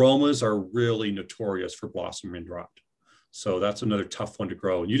 Romas are really notorious for blossom end rot. So that's another tough one to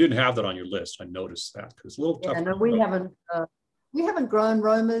grow. And you didn't have that on your list. I noticed that because it's a little tough. Yeah, no, we haven't grown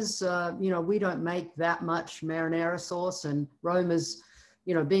Romas. We don't make that much marinara sauce, and Romas,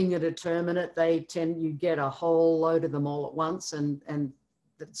 being a determinate, you get a whole load of them all at once, and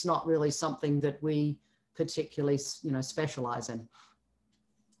it's not really something that we particularly, specialize in.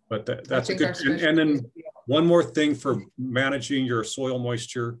 But that's a good. And then one more thing for managing your soil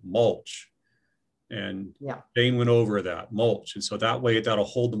moisture: mulch. And Dane went over that, mulch. And so that way that'll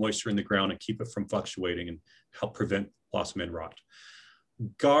hold the moisture in the ground and keep it from fluctuating and help prevent blossom end rot.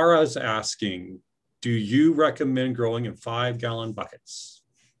 Gara's asking, do you recommend growing in 5-gallon buckets?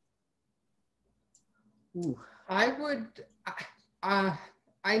 Ooh. I would,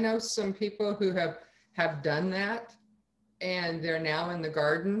 I know some people who have done that, and they're now in the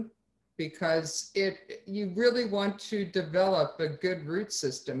garden because you really want to develop a good root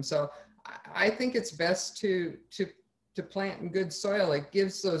system. So I think it's best to plant in good soil. It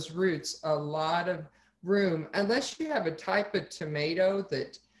gives those roots a lot of room, unless you have a type of tomato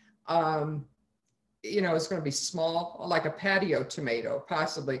that, is going to be small, like a patio tomato,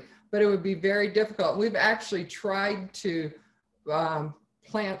 possibly, but it would be very difficult. We've actually tried to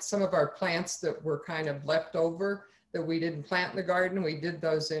plant some of our plants that were kind of left over that we didn't plant in the garden. We did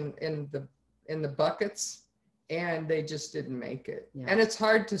those in the buckets, and they just didn't make it. Yeah. And it's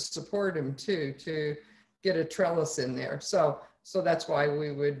hard to support them too, to get a trellis in there. So that's why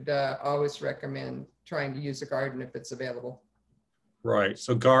we would always recommend trying to use a garden if it's available. Right.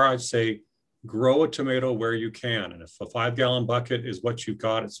 So Gar, I'd say grow a tomato where you can. And if a 5-gallon bucket is what you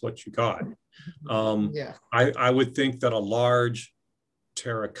got, it's what you got. Yeah. I would think that a large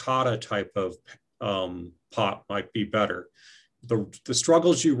terracotta type of pot might be better. The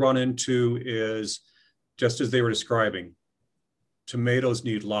struggles you run into is, just as they were describing, tomatoes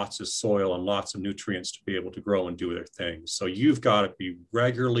need lots of soil and lots of nutrients to be able to grow and do their thing. So you've got to be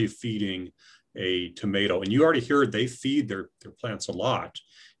regularly feeding a tomato. And you already heard they feed their plants a lot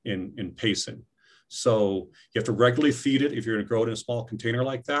in Payson. So you have to regularly feed it if you're going to grow it in a small container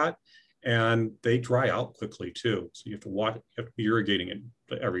like that. And they dry out quickly too. So you have to watch, you have to be irrigating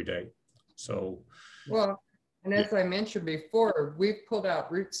it every day. So, well, and as I mentioned before, we've pulled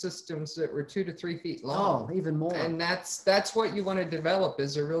out root systems that were 2 to 3 feet long. Oh, even more. And that's what you want to develop,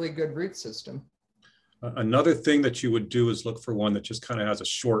 is a really good root system. another thing that you would do is look for one that just kind of has a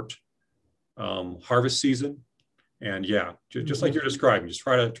short harvest season. And yeah, just like you're describing, just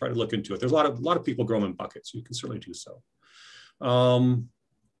try to look into it. There's a lot of people grow them in buckets. You can certainly do so.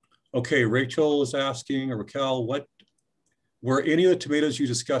 Okay, Rachel is asking, or Raquel, what were any of the tomatoes you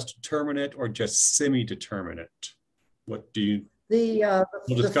discussed determinate or just semi-determinate? What do you? The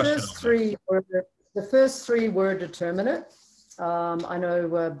first three were determinate. I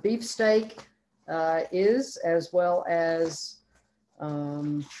know Beefsteak is, as well as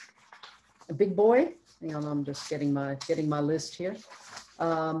a Big Boy. Hang on, I'm just getting my list here.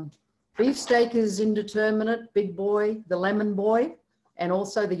 Beefsteak is indeterminate. Big Boy, the Lemon Boy, and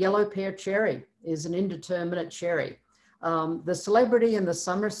also the Yellow Pear Cherry is an indeterminate cherry. The Celebrity and the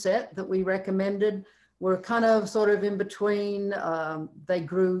Somerset that we recommended were kind of sort of in between. They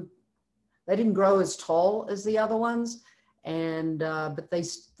didn't grow as tall as the other ones, and but they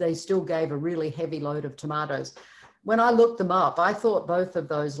still gave a really heavy load of tomatoes. When I looked them up, I thought both of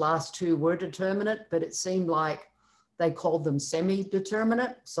those last two were determinate, but it seemed like they called them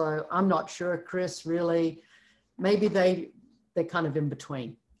semi-determinate. So I'm not sure, Chris, really. Maybe they're kind of in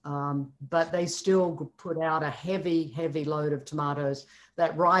between. But they still put out a heavy load of tomatoes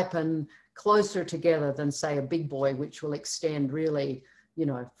that ripen closer together than, say, a Big Boy, which will extend really,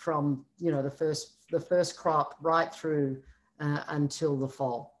 from, the first crop right through until the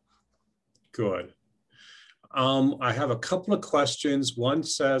fall. Good. I have a couple of questions. One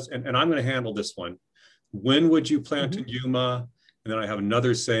says, and I'm going to handle this one. When would you plant in Yuma? And then I have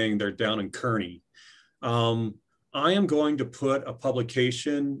another saying they're down in Kearney. I am going to put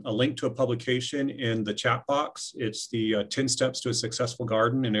a link to a publication in the chat box. It's the 10 Steps to a Successful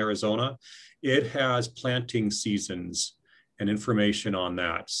Garden in Arizona. It has planting seasons and information on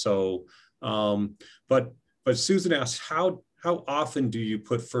that. So, but Susan asked, how often do you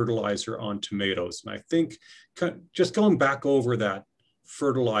put fertilizer on tomatoes? And I think just going back over that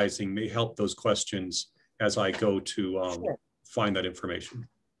fertilizing may help those questions as I go to find that information.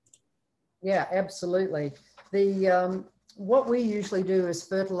 Yeah, absolutely. What we usually do is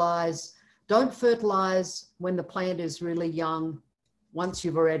fertilize. Don't fertilize when the plant is really young. Once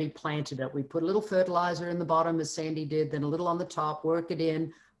you've already planted it, we put a little fertilizer in the bottom, as Sandy did, then a little on the top, work it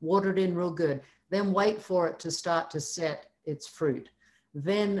in, water it in real good. Then wait for it to start to set its fruit.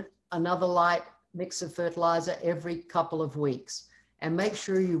 Then another light mix of fertilizer every couple of weeks, and make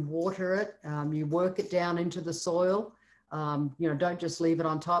sure you water it. You work it down into the soil. Don't just leave it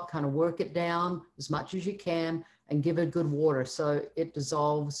on top, kind of work it down as much as you can and give it good water so it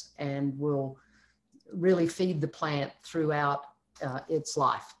dissolves and will really feed the plant throughout its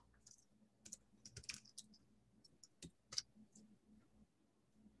life.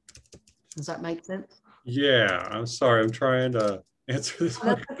 Does that make sense? Yeah, I'm sorry. I'm trying to answer this.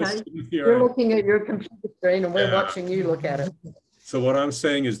 That's okay. You're looking at your computer screen and we're watching you look at it. So what I'm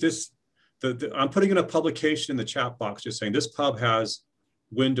saying is this, I'm putting in a publication in the chat box just saying this pub has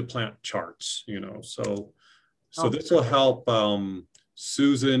when to plant charts, so this will help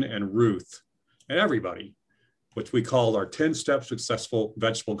Susan and Ruth and everybody, which we call our 10 Steps to Successful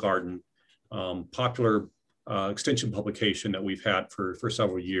Vegetable Garden, popular extension publication that we've had for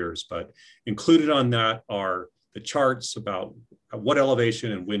several years. But included on that are the charts about what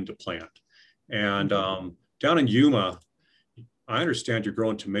elevation and when to plant. And down in Yuma, I understand you're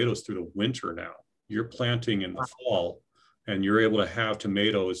growing tomatoes through the winter now. You're planting in the fall, and you're able to have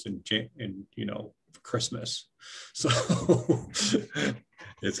tomatoes in for Christmas. So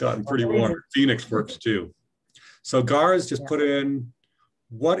it's gotten pretty warm. Phoenix works too. So Gar's just put in,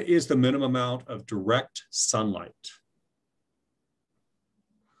 what is the minimum amount of direct sunlight?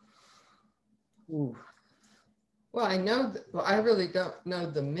 Ooh. Well, I really don't know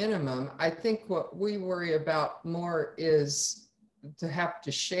the minimum. I think what we worry about more is to have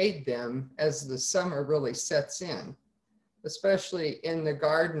to shade them as the summer really sets in. especially in the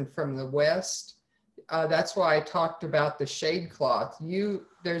garden from the west. That's why I talked about the shade cloth.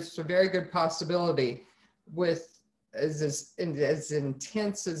 There's a very good possibility with as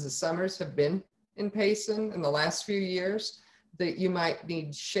intense as the summers have been in Payson in the last few years, that you might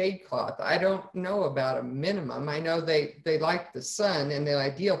need shade cloth. I don't know about a minimum. I know they like the sun, and the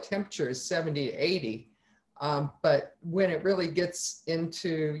ideal temperature is 70 to 80. But when it really gets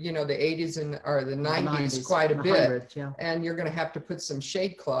into, you know, the 80s or the 90s quite a bit, yeah. And you're going to have to put some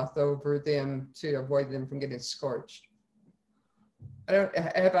shade cloth over them to avoid them from getting scorched.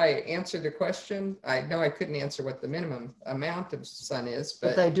 Have I answered the question? I know I couldn't answer what the minimum amount of sun is,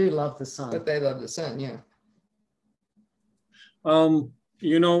 but they do love the sun. But they love the sun, yeah.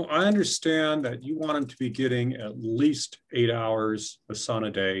 You know, I understand that you want them to be getting at least 8 hours of sun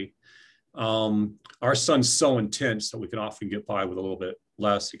a day. Our sun's so intense that we can often get by with a little bit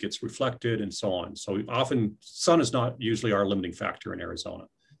less. It gets reflected and so on. So often sun is not usually our limiting factor in Arizona.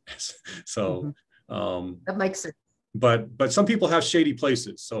 So that makes it. But some people have shady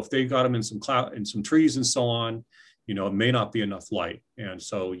places. So if they got them in some some trees and so on, you know, it may not be enough light. And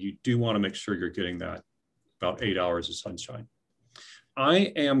so you do want to make sure you're getting that about 8 hours of sunshine.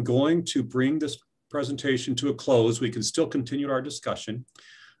 I am going to bring this presentation to a close. We can still continue our discussion.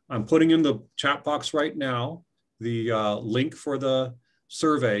 I'm putting in the chat box right now the link for the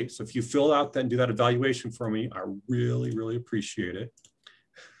survey. So if you fill out that and do that evaluation for me, I really, really appreciate it.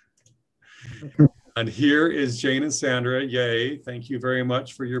 And here is Jane and Sandra. Yay. Thank you very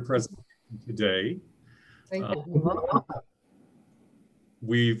much for your presentation today. Thank you.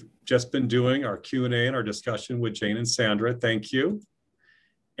 We've just been doing our Q&A and our discussion with Jane and Sandra. Thank you.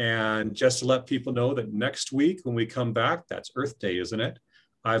 And just to let people know that next week when we come back, that's Earth Day, isn't it?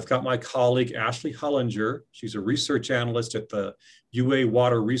 I've got my colleague, Ashley Hullinger. She's a research analyst at the UA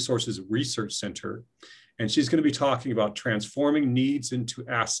Water Resources Research Center. And she's going to be talking about transforming needs into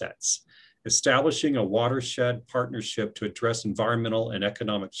assets, establishing a watershed partnership to address environmental and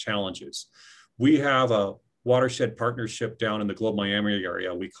economic challenges. We have a watershed partnership down in the Globe Miami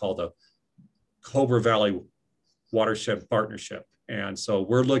area we call the Cobra Valley Watershed Partnership. And so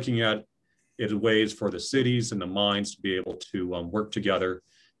we're looking at it ways for the cities and the mines to be able to work together.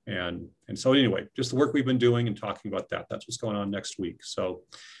 And so anyway, just the work we've been doing and talking about that. That's what's going on next week. So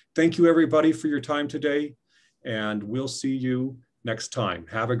thank you everybody for your time today. And we'll see you next time.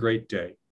 Have a great day.